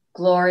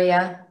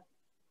 Gloria,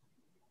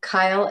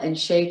 Kyle and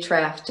Shay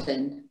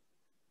Trafton,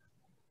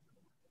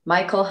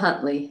 Michael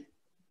Huntley,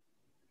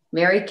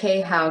 Mary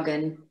Kay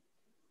Haugen,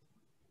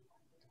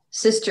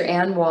 Sister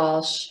Ann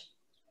Walsh,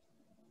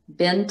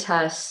 Ben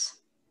Tuss,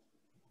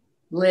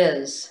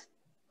 Liz,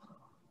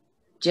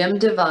 Jim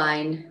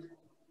Devine,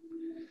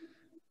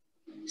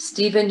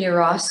 Stephen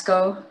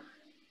Urosco,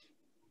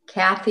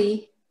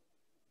 Kathy,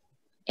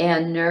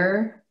 Ann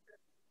Nur,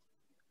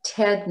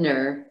 Ted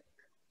Nur,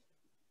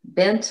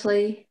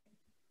 Bentley,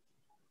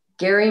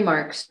 Gary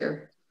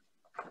Markster,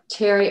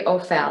 Terry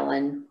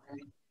O'Fallon,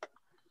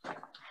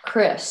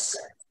 Chris,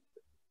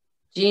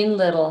 Jean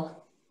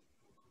Little,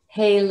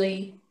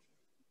 Haley,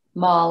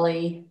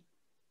 Molly,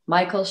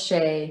 Michael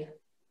Shea,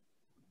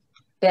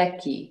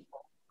 Becky,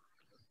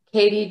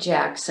 Katie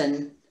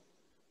Jackson,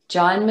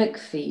 John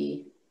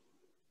McPhee,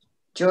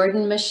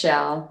 Jordan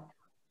Michelle,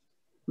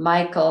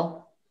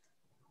 Michael,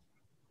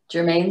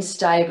 Jermaine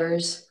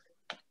Stivers,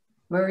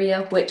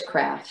 Maria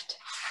Whitcraft,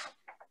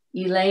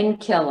 Elaine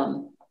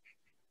Killam,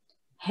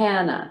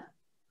 Hannah,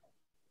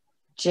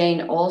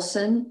 Jane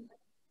Olson,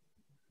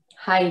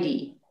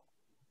 Heidi,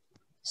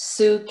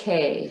 Sue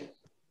Kay,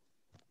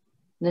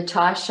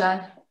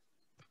 Natasha,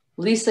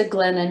 Lisa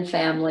Glenn and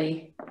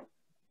family,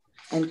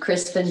 and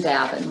Crispin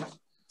Davin.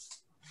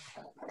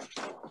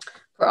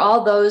 For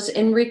all those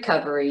in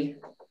recovery,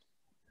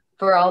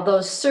 for all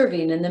those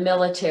serving in the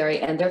military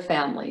and their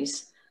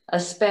families,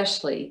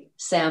 especially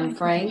Sam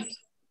Frank,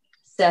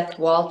 Seth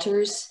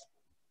Walters,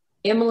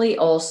 Emily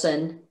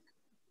Olson,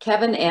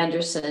 Kevin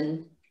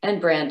Anderson,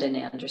 and Brandon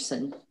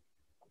Anderson.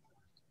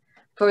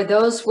 For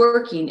those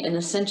working in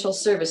essential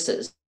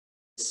services,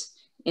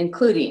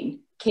 including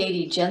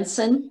Katie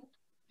Jensen,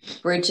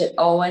 Bridget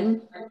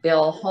Owen,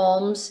 Bill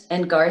Holmes,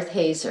 and Garth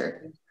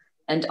Hazer,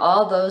 and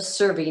all those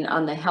serving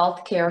on the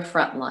healthcare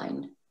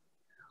frontline,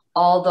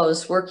 all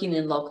those working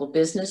in local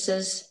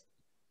businesses,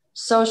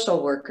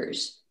 social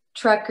workers,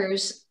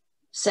 truckers,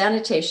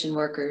 sanitation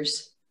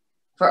workers,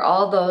 for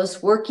all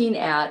those working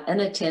at and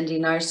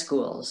attending our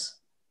schools.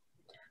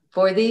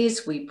 For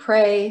these we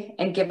pray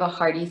and give a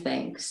hearty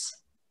thanks.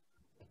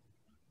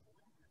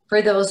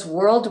 For those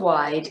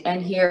worldwide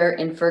and here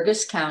in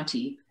Fergus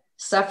County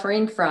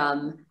suffering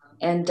from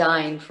and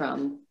dying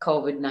from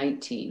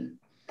COVID-19.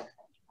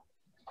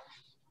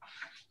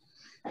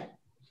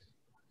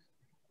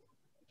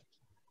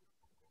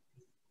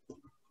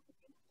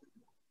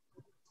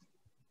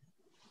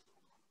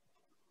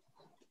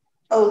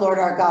 O Lord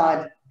our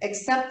God,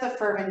 accept the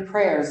fervent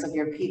prayers of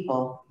your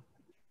people.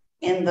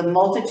 In the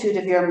multitude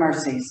of your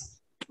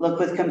mercies, look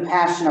with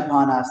compassion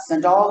upon us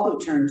and all who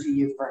turn to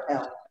you for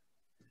help.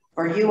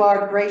 For you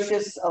are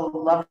gracious, O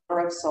lover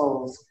of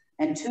souls,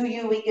 and to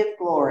you we give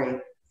glory,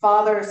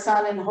 Father,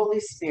 Son, and Holy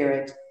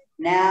Spirit,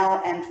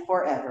 now and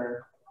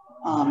forever.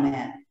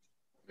 Amen.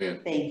 Yeah.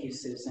 Thank you,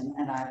 Susan,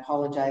 and I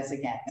apologize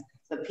again.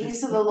 The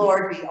peace of the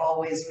Lord be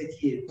always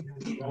with you.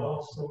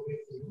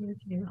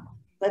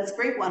 Let's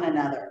greet one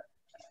another.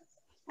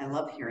 I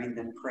love hearing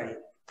them pray.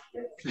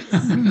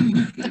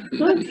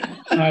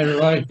 Hi,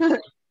 everybody.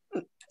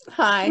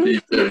 Hi.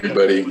 Peace,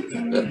 everybody.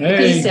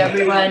 Hey. Peace,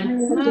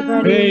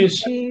 everyone.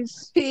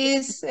 Peace.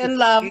 Peace and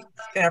love.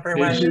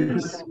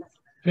 Everyone.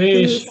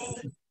 Peace.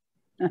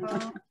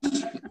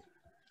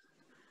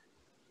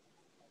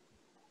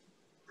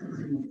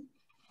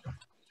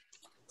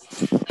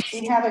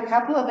 We have a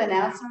couple of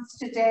announcements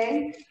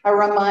today. A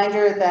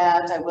reminder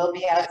that I will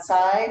be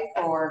outside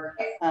for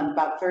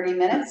about 30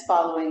 minutes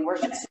following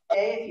worship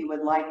today. If you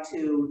would like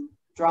to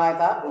drive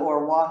up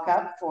or walk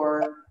up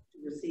to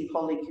receive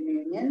Holy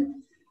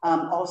Communion.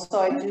 Also,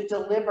 I do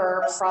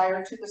deliver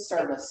prior to the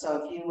service.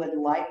 So if you would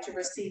like to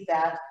receive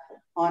that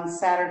on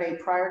Saturday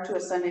prior to a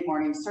Sunday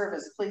morning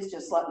service, please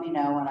just let me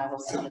know and I will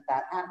see that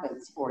that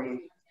happens for you.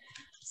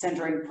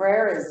 Centering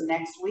Prayer is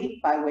next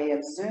week by way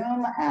of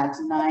Zoom at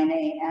 9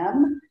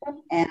 a.m.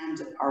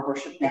 and our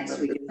worship next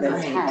week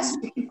is at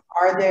 10.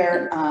 Are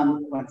there,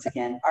 once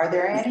again, are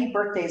there any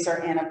birthdays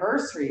or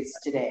anniversaries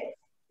today?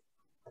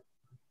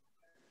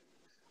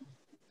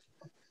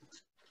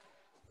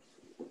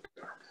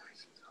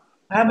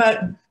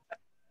 How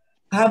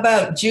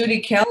about Judy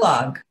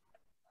Kellogg?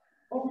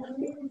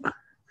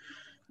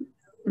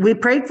 We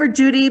prayed for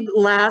Judy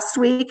last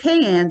week.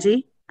 Hey,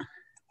 Angie.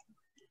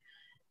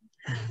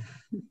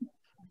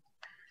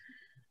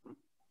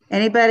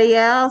 Anybody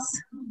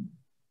else?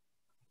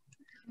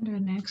 Kendra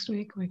next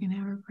week. We can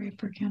have her pray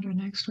for Kendra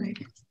next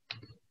week.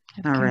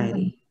 All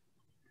righty.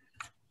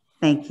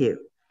 Thank you.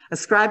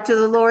 Ascribe to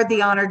the Lord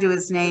the honor due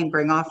his name,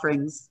 bring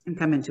offerings, and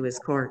come into his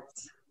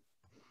courts.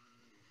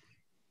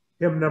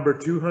 Hymn number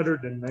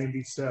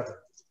 297.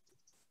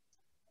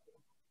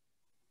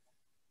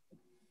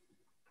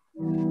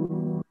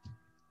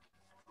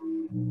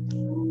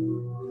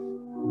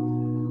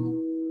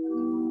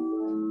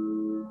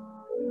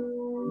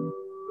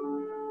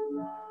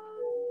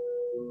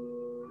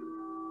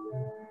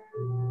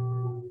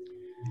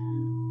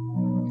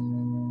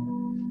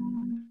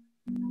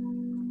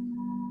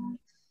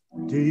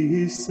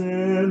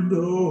 Descend,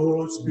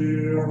 O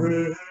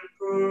Spirit,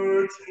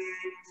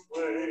 purging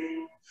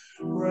flame,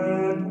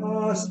 grant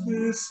us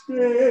this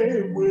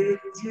day with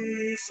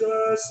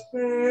Jesus'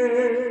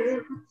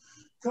 fame.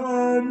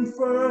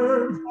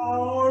 Confirm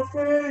our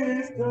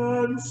faith,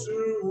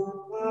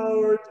 consume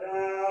our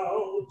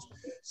doubt,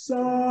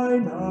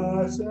 sign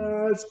us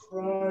as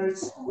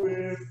Christ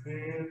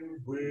within,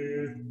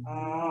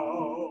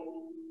 without.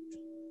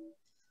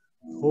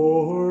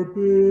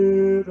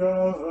 Forbid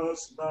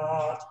us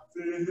not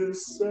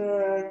this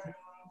second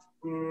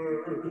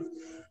birth,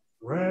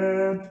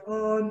 grant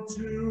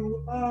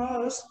unto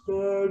us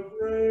the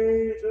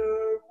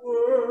greater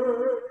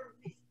worth,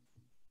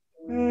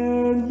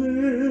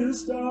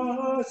 enlist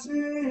us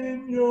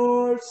in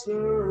your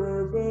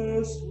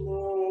service,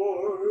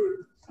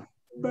 Lord.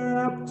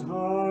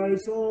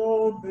 Baptize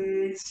all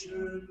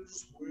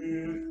nations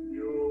with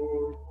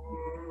your word.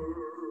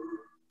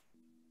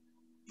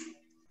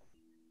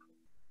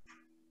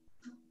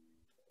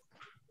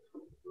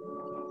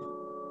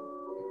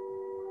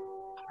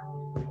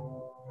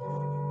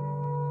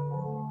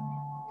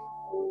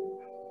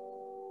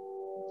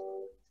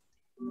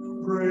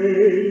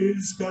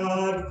 Praise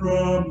God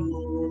from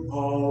whom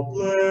all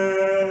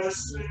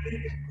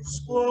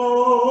blessings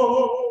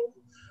flow.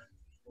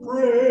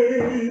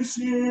 Praise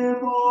him,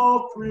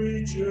 all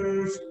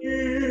creatures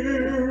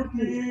here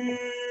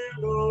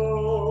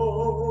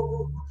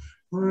below.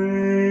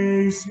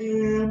 Praise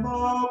him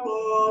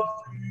above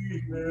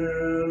the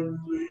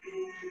heavenly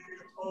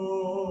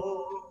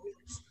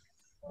hosts.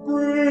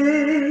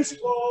 Praise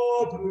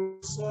Father,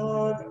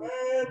 Son,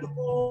 and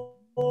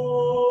Holy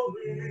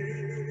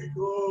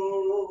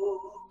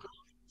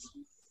Ghost.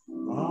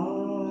 Amen.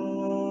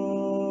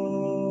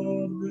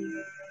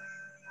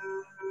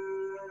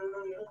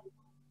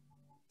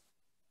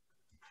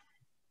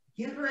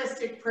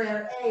 Eucharistic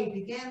prayer A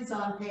begins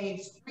on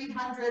page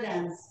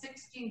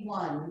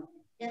 361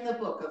 in the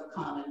Book of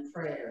Common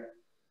Prayer.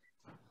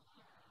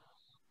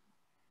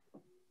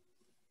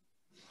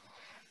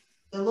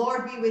 The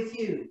Lord be with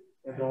you.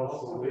 And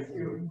also with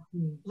you.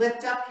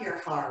 Lift up your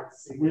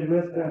hearts. We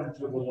lift them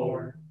to the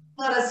Lord.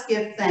 Let us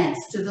give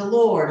thanks to the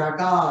Lord our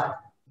God.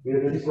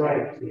 It is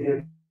right to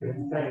give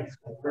him thanks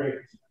and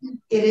praise.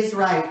 It is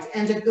right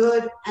and a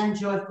good and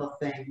joyful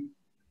thing,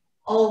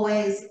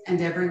 always and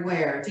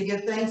everywhere, to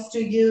give thanks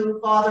to you,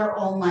 Father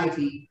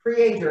Almighty,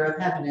 creator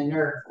of heaven and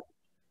earth,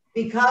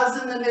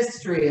 because in the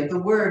mystery of the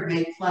Word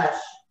made flesh,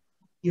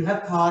 you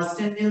have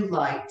caused a new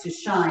light to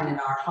shine in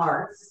our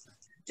hearts,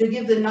 to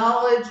give the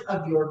knowledge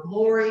of your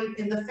glory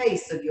in the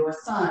face of your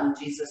Son,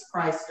 Jesus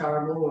Christ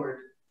our Lord.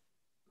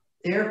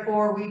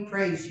 Therefore we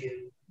praise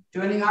you,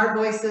 joining our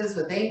voices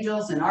with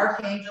angels and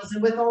archangels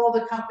and with all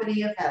the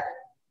company of heaven,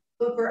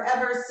 who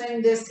forever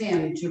sing this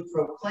hymn to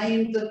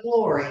proclaim the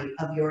glory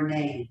of your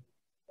name.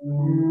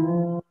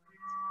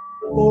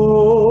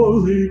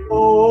 Holy,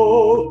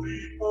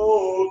 holy,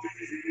 holy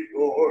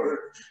Lord,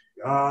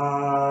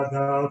 God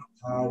of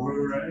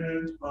power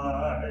and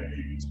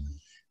might,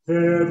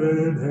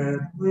 heaven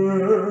and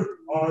earth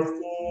are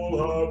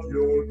full of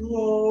your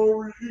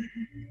glory.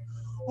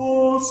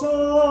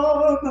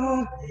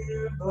 Hosanna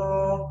in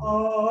the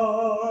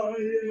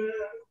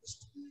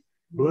highest.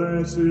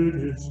 Blessed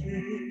is he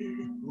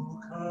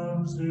who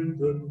comes in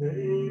the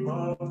name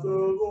of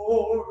the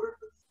Lord.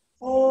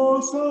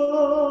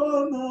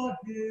 Hosanna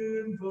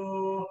in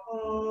the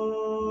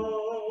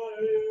highest.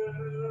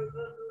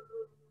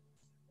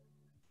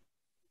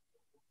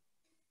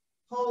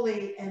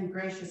 Holy and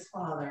gracious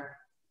Father,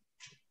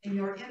 in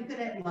your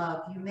infinite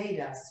love, you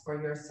made us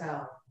for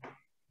yourself.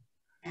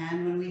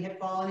 And when we had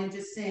fallen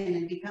into sin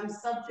and become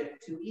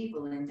subject to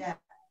evil and death,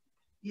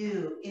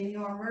 you, in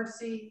your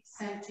mercy,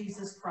 sent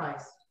Jesus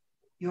Christ,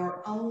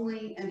 your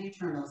only and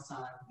eternal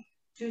Son,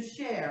 to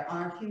share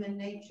our human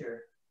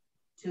nature,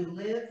 to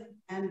live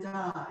and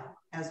die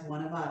as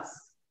one of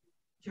us,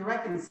 to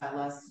reconcile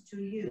us to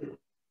you,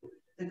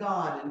 the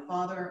God and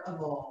Father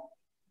of all.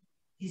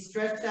 He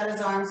stretched out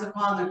his arms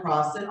upon the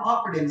cross and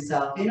offered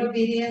himself in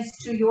obedience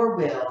to your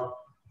will,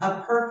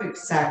 a perfect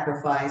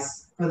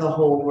sacrifice for the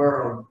whole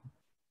world.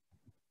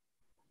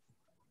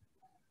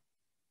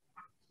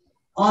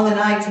 On the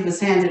night he was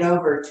handed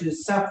over to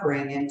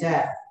suffering and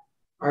death,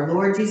 our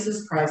Lord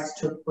Jesus Christ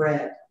took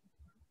bread.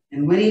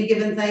 And when he had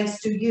given thanks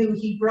to you,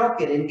 he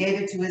broke it and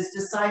gave it to his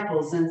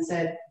disciples and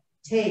said,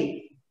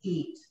 "Take,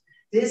 eat.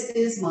 This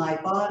is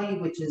my body,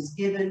 which is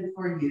given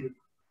for you.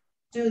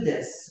 Do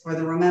this for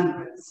the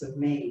remembrance of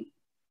me."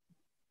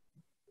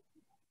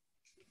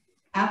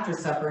 After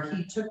supper,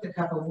 he took the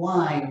cup of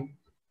wine,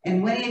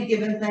 and when he had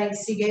given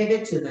thanks, he gave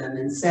it to them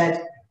and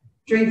said,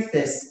 "Drink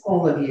this,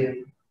 all of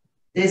you.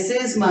 This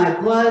is my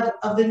blood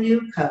of the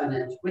new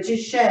covenant, which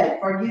is shed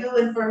for you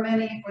and for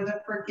many for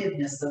the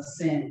forgiveness of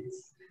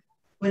sins.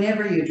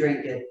 Whenever you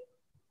drink it,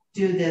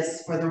 do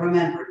this for the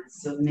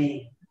remembrance of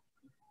me."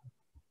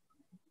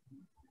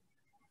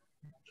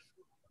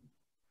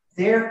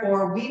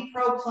 Therefore, we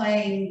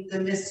proclaim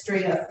the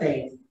mystery of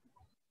faith.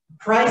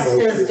 Christ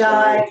has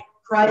died,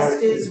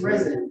 Christ is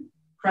risen,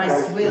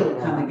 Christ will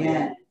come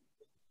again.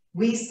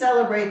 We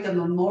celebrate the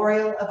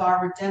memorial of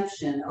our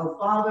redemption, O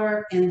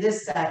Father, in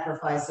this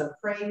sacrifice of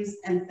praise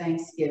and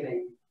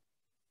thanksgiving.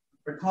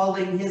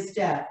 Recalling his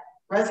death,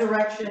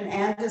 resurrection,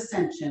 and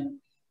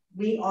ascension,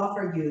 we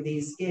offer you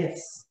these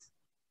gifts.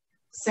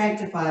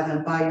 Sanctify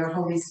them by your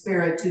Holy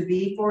Spirit to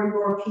be for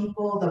your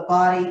people the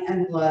body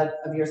and blood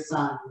of your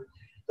Son,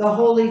 the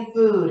holy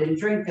food and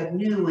drink of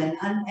new and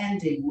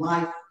unending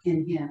life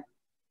in him.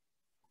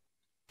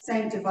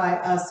 Sanctify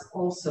us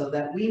also,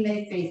 that we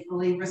may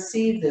faithfully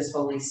receive this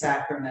holy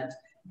sacrament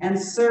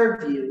and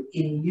serve you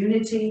in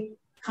unity,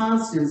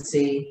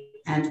 constancy,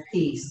 and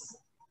peace.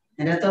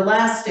 And at the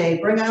last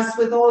day, bring us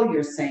with all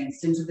your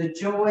saints into the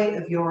joy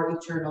of your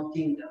eternal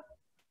kingdom.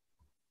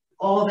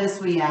 All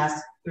this we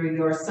ask through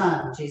your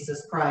Son,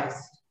 Jesus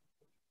Christ.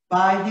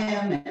 By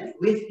him and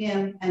with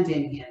him and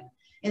in him,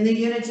 in the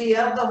unity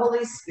of the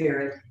Holy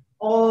Spirit,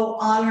 all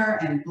honor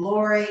and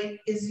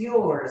glory is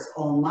yours,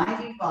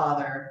 Almighty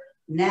Father,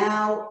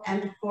 now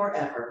and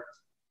forever.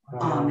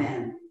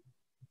 Amen.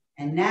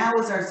 And now,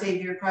 as our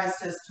Savior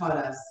Christ has taught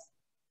us,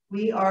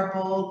 we are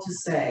bold to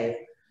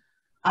say,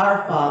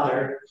 "Our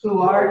Father,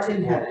 who art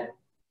in heaven,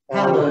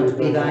 hallowed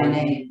be thy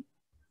name.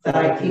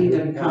 Thy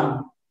kingdom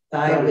come,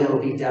 thy will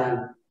be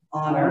done,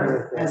 on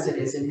earth as it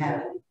is in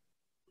heaven.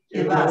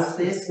 Give us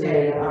this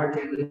day our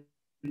daily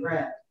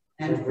bread,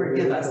 and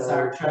forgive us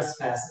our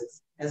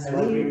trespasses, as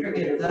we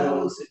forgive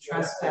those who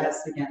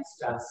trespass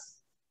against us.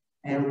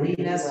 And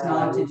lead us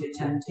not into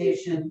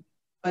temptation,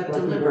 but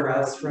deliver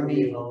us from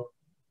evil.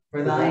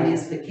 For thine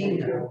is the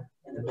kingdom,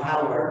 and the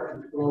power,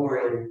 and the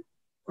glory,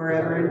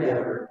 forever and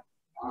ever.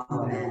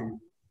 Amen."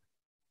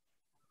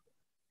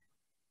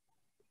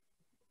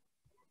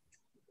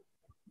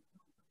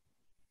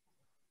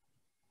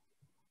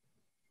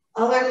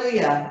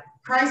 Alleluia.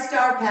 Christ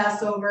our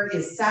Passover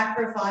is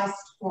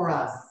sacrificed for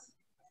us.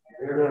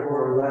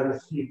 Therefore, let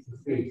us keep the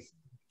feast.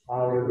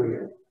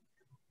 Alleluia.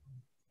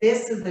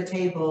 This is the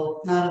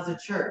table not of the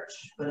church,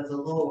 but of the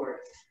Lord.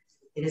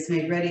 It is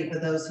made ready for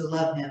those who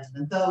love him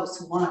and those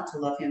who want to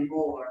love him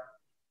more.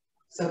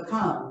 So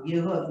come,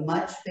 you who have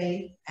much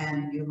faith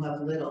and you who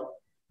have little.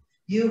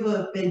 You who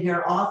have been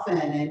here often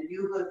and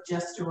you who have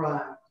just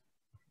arrived.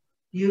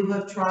 You who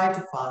have tried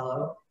to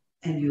follow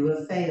and you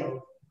have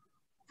failed.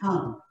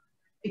 Come,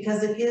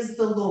 because it is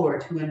the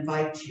Lord who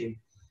invites you.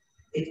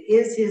 It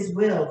is his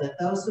will that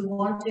those who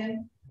want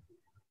him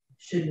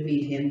should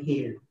meet him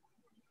here.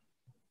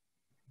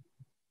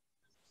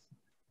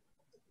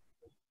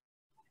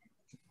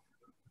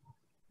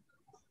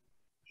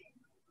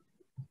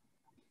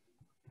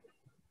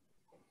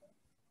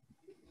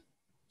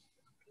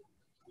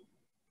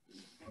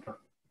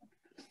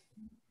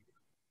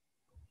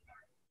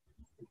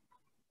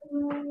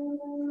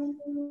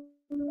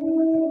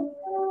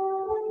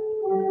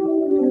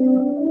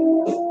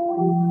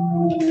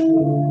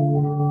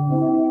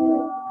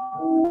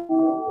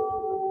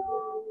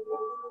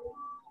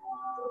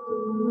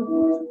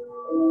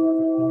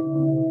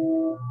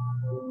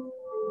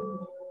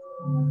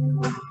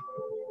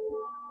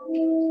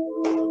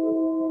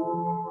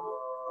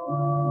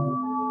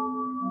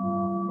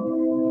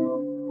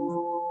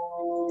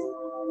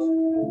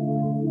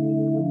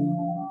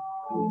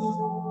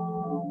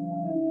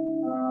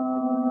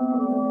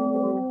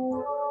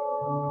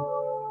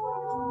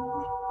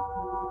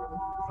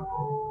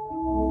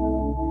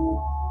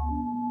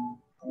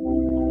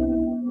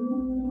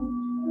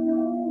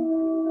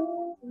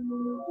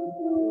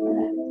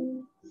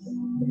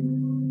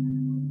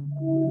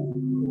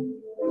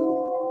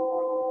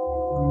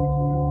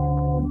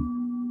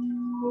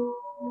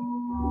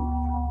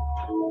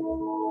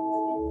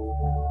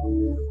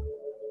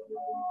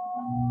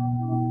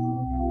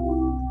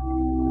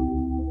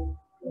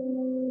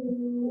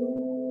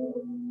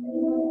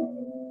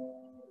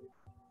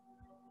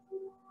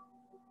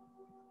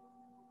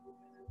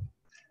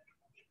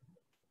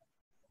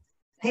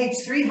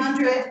 Page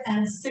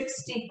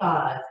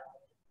 365.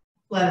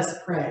 Let us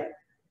pray.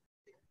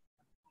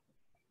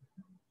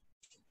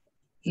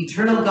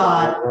 Eternal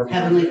God,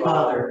 Heavenly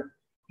Father,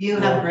 you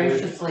have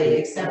graciously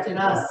accepted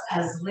us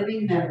as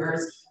living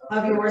members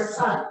of your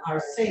Son,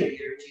 our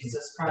Savior,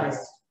 Jesus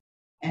Christ,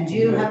 and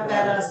you have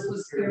fed us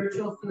with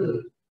spiritual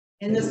food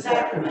in the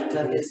sacrament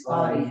of his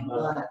body and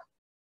blood.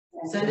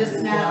 Send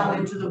us now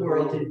into the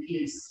world in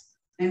peace,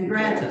 and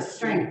grant us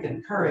strength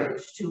and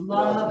courage to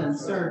love and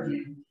serve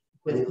you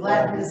with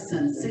gladness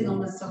and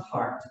singleness of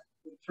heart.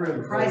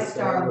 Through Christ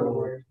our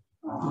Lord.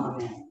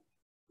 Amen.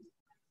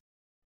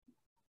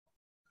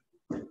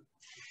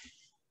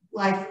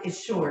 Life is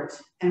short,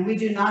 and we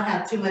do not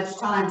have too much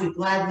time to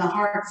gladden the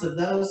hearts of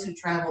those who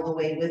travel the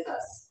way with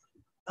us.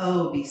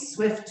 Oh, be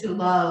swift to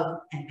love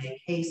and make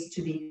haste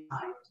to be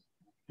kind.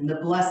 And the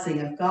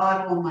blessing of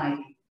God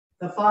Almighty,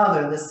 the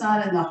Father, the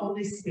Son, and the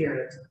Holy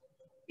Spirit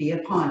be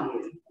upon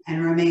you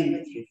and remain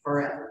with you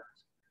forever.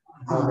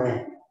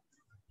 Amen.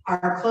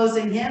 Our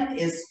closing hymn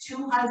is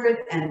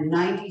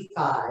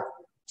 295,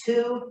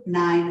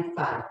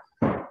 295.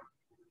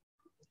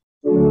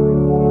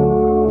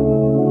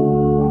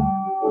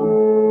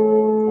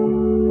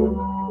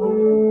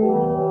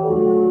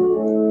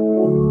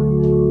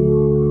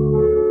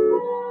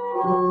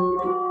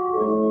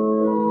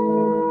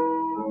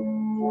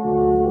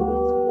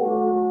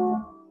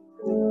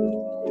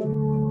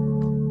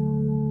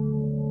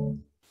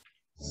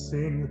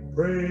 Sing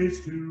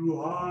praise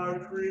to our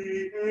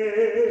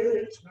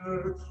Creator,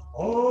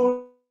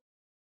 all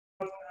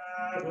of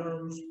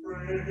Adam's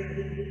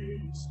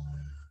praise.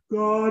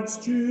 God's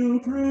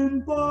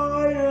children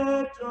by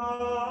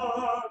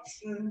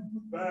adoption,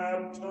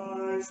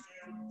 baptized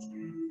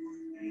into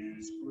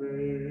his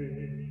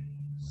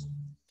grace.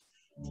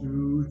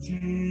 To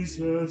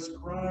Jesus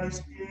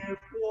Christ give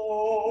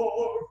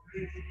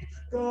glory,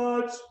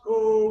 God's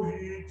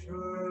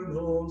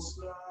co-eternal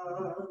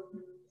Son.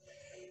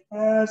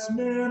 As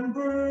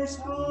members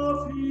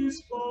of his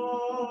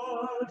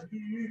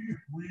body,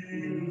 we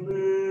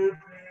live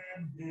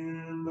in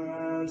him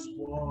as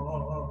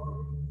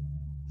one.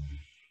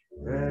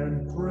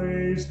 And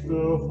praise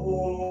the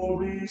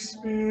Holy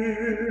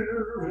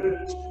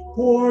Spirit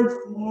poured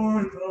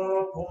forth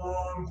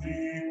upon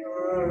the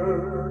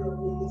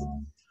earth,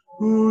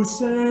 who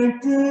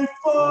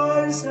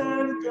sanctifies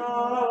and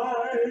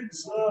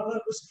guides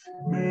us,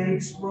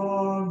 made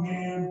strong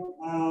in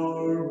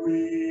our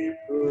rebirth.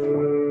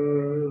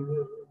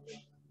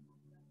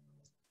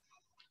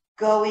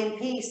 Go in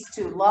peace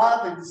to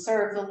love and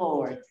serve the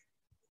Lord.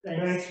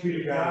 Thanks be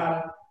to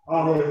God.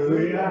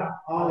 Hallelujah.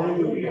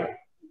 Hallelujah.